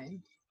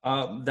tagline.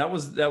 That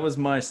was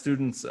my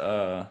students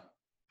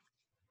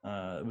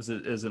it was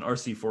an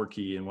RC4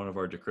 key in one of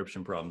our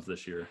decryption problems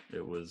this year.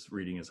 It was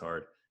reading is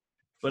hard.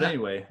 But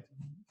anyway,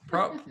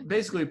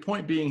 basically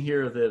point being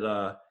here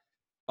that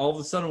all of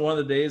a sudden one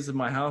of the days in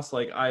my house,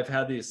 like I've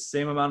had the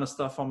same amount of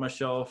stuff on my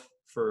shelf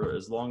for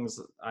as long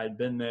as I'd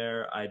been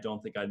there. I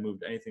don't think I'd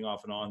moved anything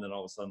off and on. Then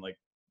all of a sudden, like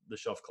the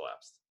shelf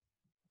collapsed.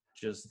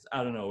 Just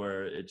out of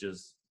nowhere, it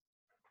just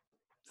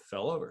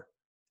fell over.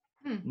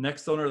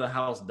 Next owner of the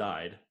house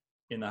died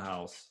in the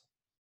house.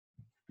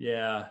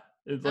 Yeah.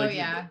 It's like,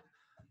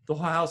 the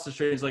whole house is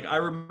strange. Like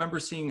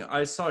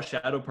I saw a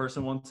shadow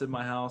person once in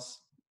my house.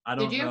 I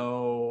don't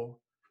know.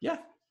 Yeah.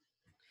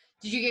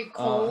 Did you get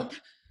cold?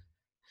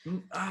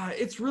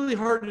 It's really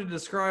hard to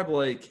describe.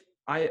 Like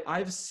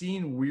I've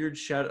seen weird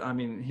shadow. I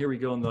mean, here we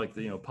go in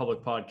the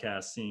public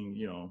podcast, seeing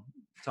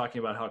talking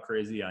about how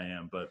crazy I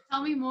am. But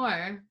tell me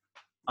more.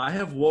 I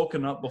have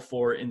woken up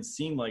before and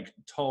seen like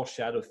tall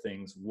shadow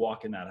things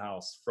walk in that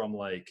house from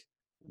like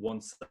one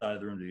side of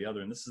the room to the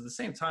other. And this is the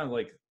same time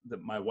like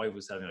that my wife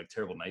was having like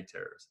terrible night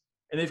terrors.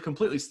 And they've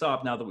completely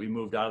stopped now that we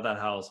moved out of that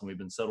house and we've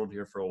been settled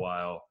here for a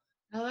while.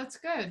 Oh, that's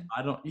good.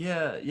 I don't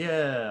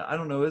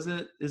know. Is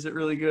it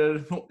really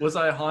good? Was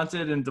I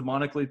haunted and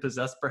demonically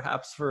possessed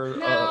perhaps for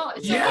No,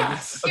 so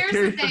Yes! a here's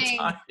period the thing.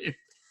 of time?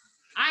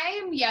 I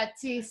am yet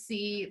to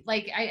see,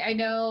 like, I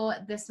know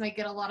this might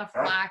get a lot of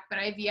flack, but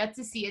I've yet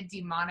to see a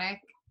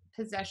demonic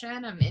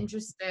possession. I'm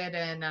interested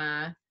in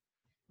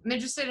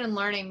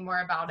learning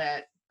more about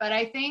it. But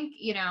I think,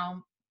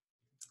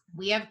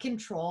 we have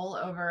control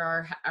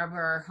over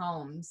our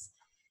homes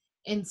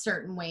in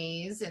certain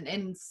ways, and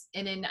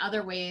in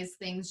other ways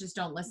things just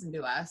don't listen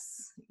to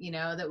us,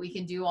 that we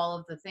can do all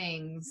of the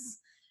things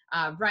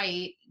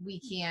right. We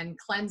can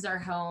cleanse our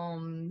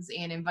homes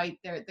and invite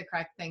the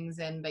correct things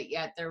in, but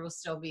yet there will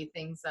still be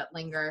things that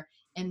linger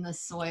in the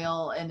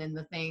soil and in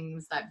the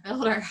things that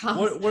build our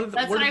house.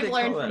 That's what I've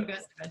learned from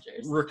Ghost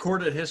Adventures.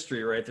 Recorded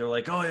history, right? They're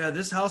like, oh yeah,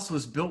 this house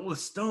was built with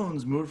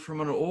stones moved from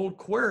an old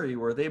quarry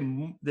where they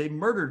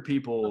murdered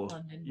people.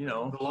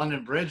 The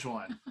London Bridge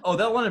one. Oh,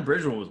 that London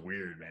Bridge one was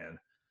weird, man.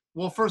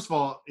 Well, first of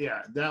all,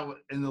 yeah, that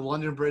in the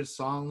London Bridge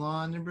song,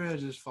 "London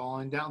Bridge is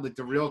falling down," like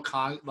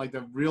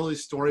the real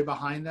story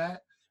behind that.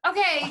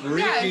 Okay.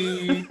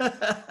 Freaky.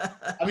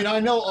 I mean,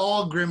 I know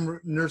all grim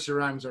nursery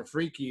rhymes are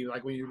freaky,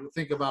 like when you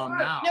think about them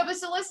now. No, but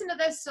so listen to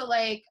this. So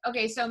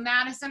so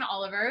Madison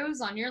Oliver, who's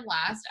on your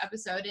last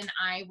episode, and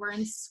I were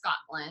in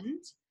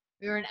Scotland.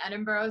 We were in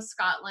Edinburgh,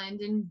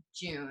 Scotland in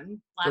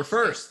June. For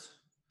first.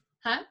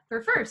 Huh?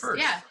 For first,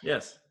 yeah.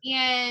 Yes.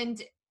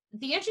 And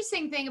the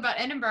interesting thing about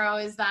Edinburgh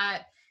is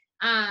that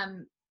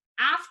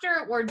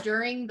after or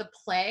during the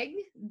plague,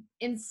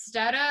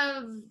 instead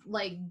of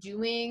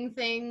doing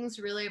things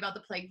really about the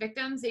plague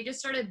victims, they just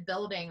started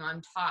building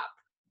on top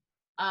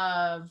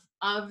of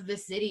the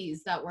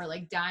cities that were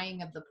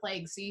dying of the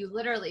plague. So you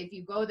literally, if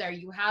you go there,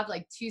 you have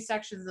two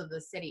sections of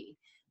the city,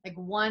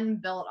 one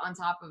built on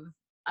top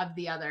of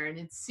the other, and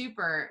it's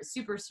super,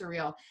 super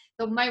surreal.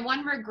 So my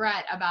one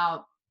regret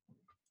about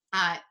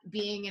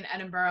being in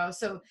Edinburgh,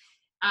 so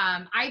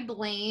I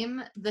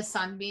blame the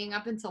sun being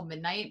up until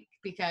midnight,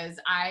 because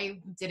I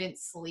didn't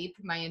sleep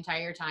my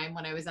entire time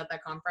when I was at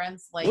that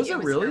conference. Was it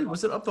really? Terrible.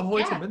 Was it up the whole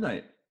way till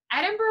midnight?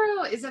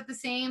 Edinburgh is at the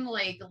same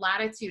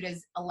latitude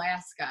as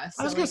Alaska.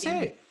 So I was gonna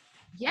say.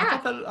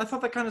 Yeah. I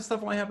thought that kind of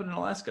stuff only happened in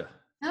Alaska.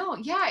 No,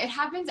 yeah, it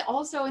happens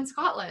also in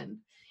Scotland.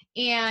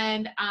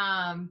 And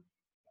I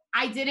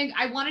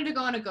wanted to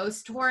go on a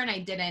ghost tour and I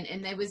didn't.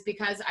 And it was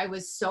because I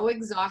was so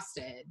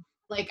exhausted.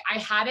 I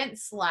hadn't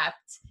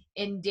slept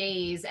in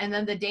days. And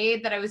then the day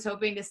that I was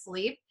hoping to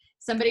sleep,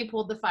 somebody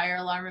pulled the fire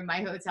alarm in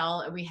my hotel,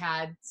 and we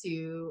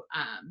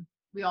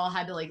all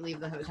had to leave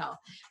the hotel.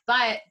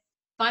 But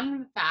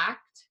fun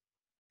fact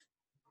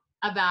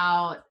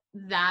about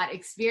that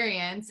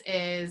experience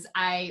is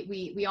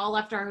we all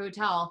left our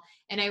hotel,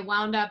 and I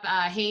wound up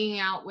hanging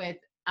out with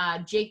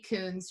Jake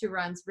Coons, who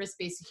runs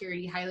Risk-Based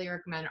Security, highly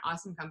recommend,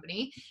 awesome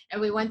company. And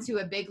we went to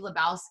a big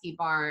Lebowski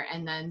bar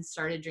and then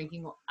started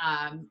drinking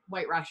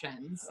White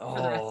Russians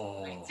for the rest of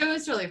the night. So it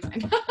was really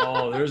fun.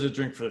 Oh, there's a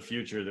drink for the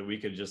future that we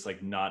could just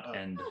not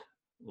end.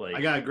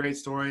 I got a great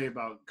story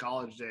about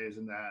college days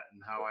and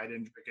how I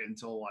didn't drink it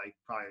until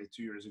probably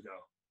 2 years ago.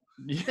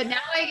 But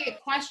now I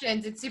get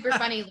questions. It's super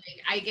funny.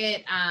 I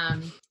get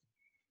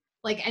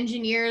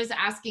engineers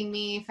asking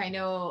me if I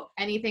know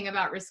anything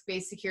about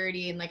risk-based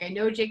security. And I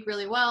know Jake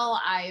really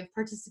well. I've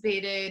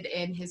participated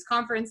in his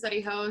conference that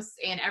he hosts.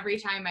 And every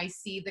time I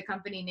see the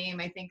company name,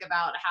 I think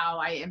about how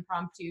I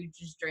impromptu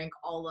just drank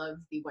all of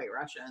the White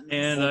Russians.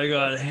 And I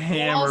got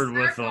hammered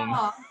with them.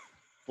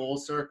 Full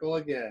circle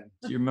again.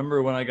 Do you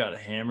remember when I got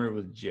hammered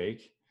with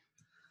Jake?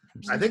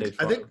 I think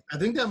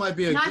that might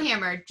be not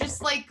hammered, just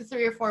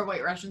 3 or 4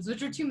 White Russians,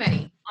 which are too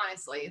many,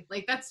 honestly.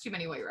 That's too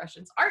many White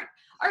Russians. Art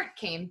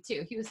came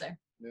too. He was there.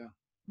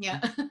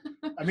 Yeah.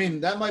 I mean,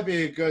 that might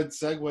be a good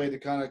segue to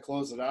kind of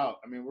close it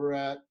out. I mean, we're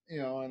at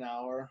an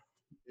hour.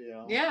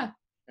 Yeah.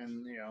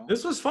 And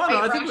this was fun.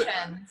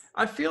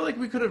 I feel like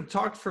we could have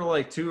talked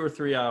for 2 or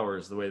 3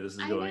 hours the way this is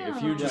going.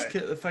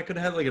 If I could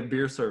have had a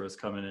beer service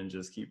come in and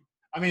just keep.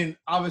 I mean,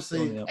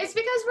 obviously, it's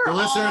because we're the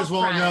listeners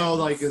all won't friends.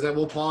 know, is that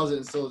we'll pause it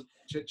and still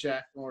chit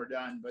chat when we're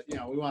done. But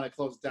we want to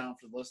close it down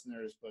for the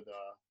listeners. But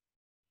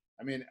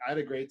I mean, I had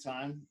a great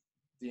time.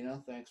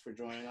 Dina, thanks for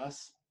joining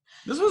us.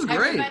 This was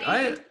great.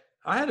 I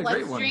had a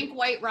great one. Let's drink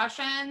White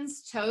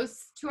Russians,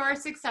 toast to our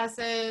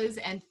successes,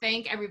 and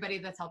thank everybody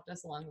that's helped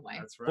us along the way.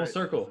 That's right. Full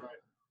circle. That's right.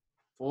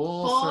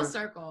 Full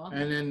circle.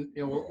 And then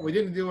we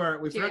didn't do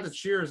we forgot the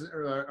cheers,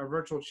 our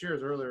virtual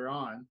cheers earlier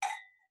on.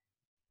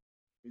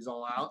 He's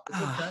all out. It's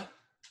okay.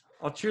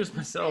 I'll cheers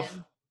myself.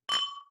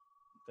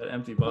 That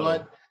empty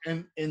bottle.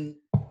 But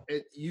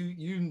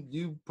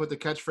you put the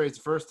catchphrase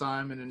the first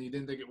time, and then you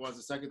didn't think it was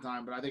the second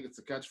time. But I think it's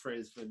the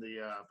catchphrase for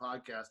the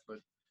podcast. But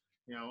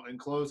in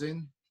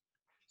closing,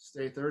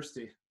 stay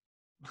thirsty.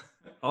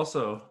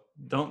 Also,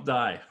 don't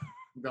die.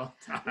 Don't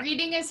die.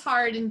 Reading is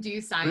hard, and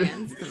do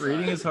science.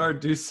 Reading is hard,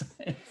 do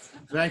science.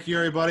 Thank you,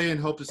 everybody, and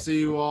hope to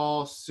see you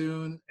all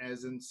soon.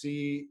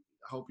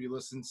 Hope you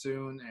listen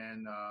soon,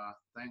 and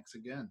thanks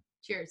again.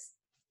 Cheers.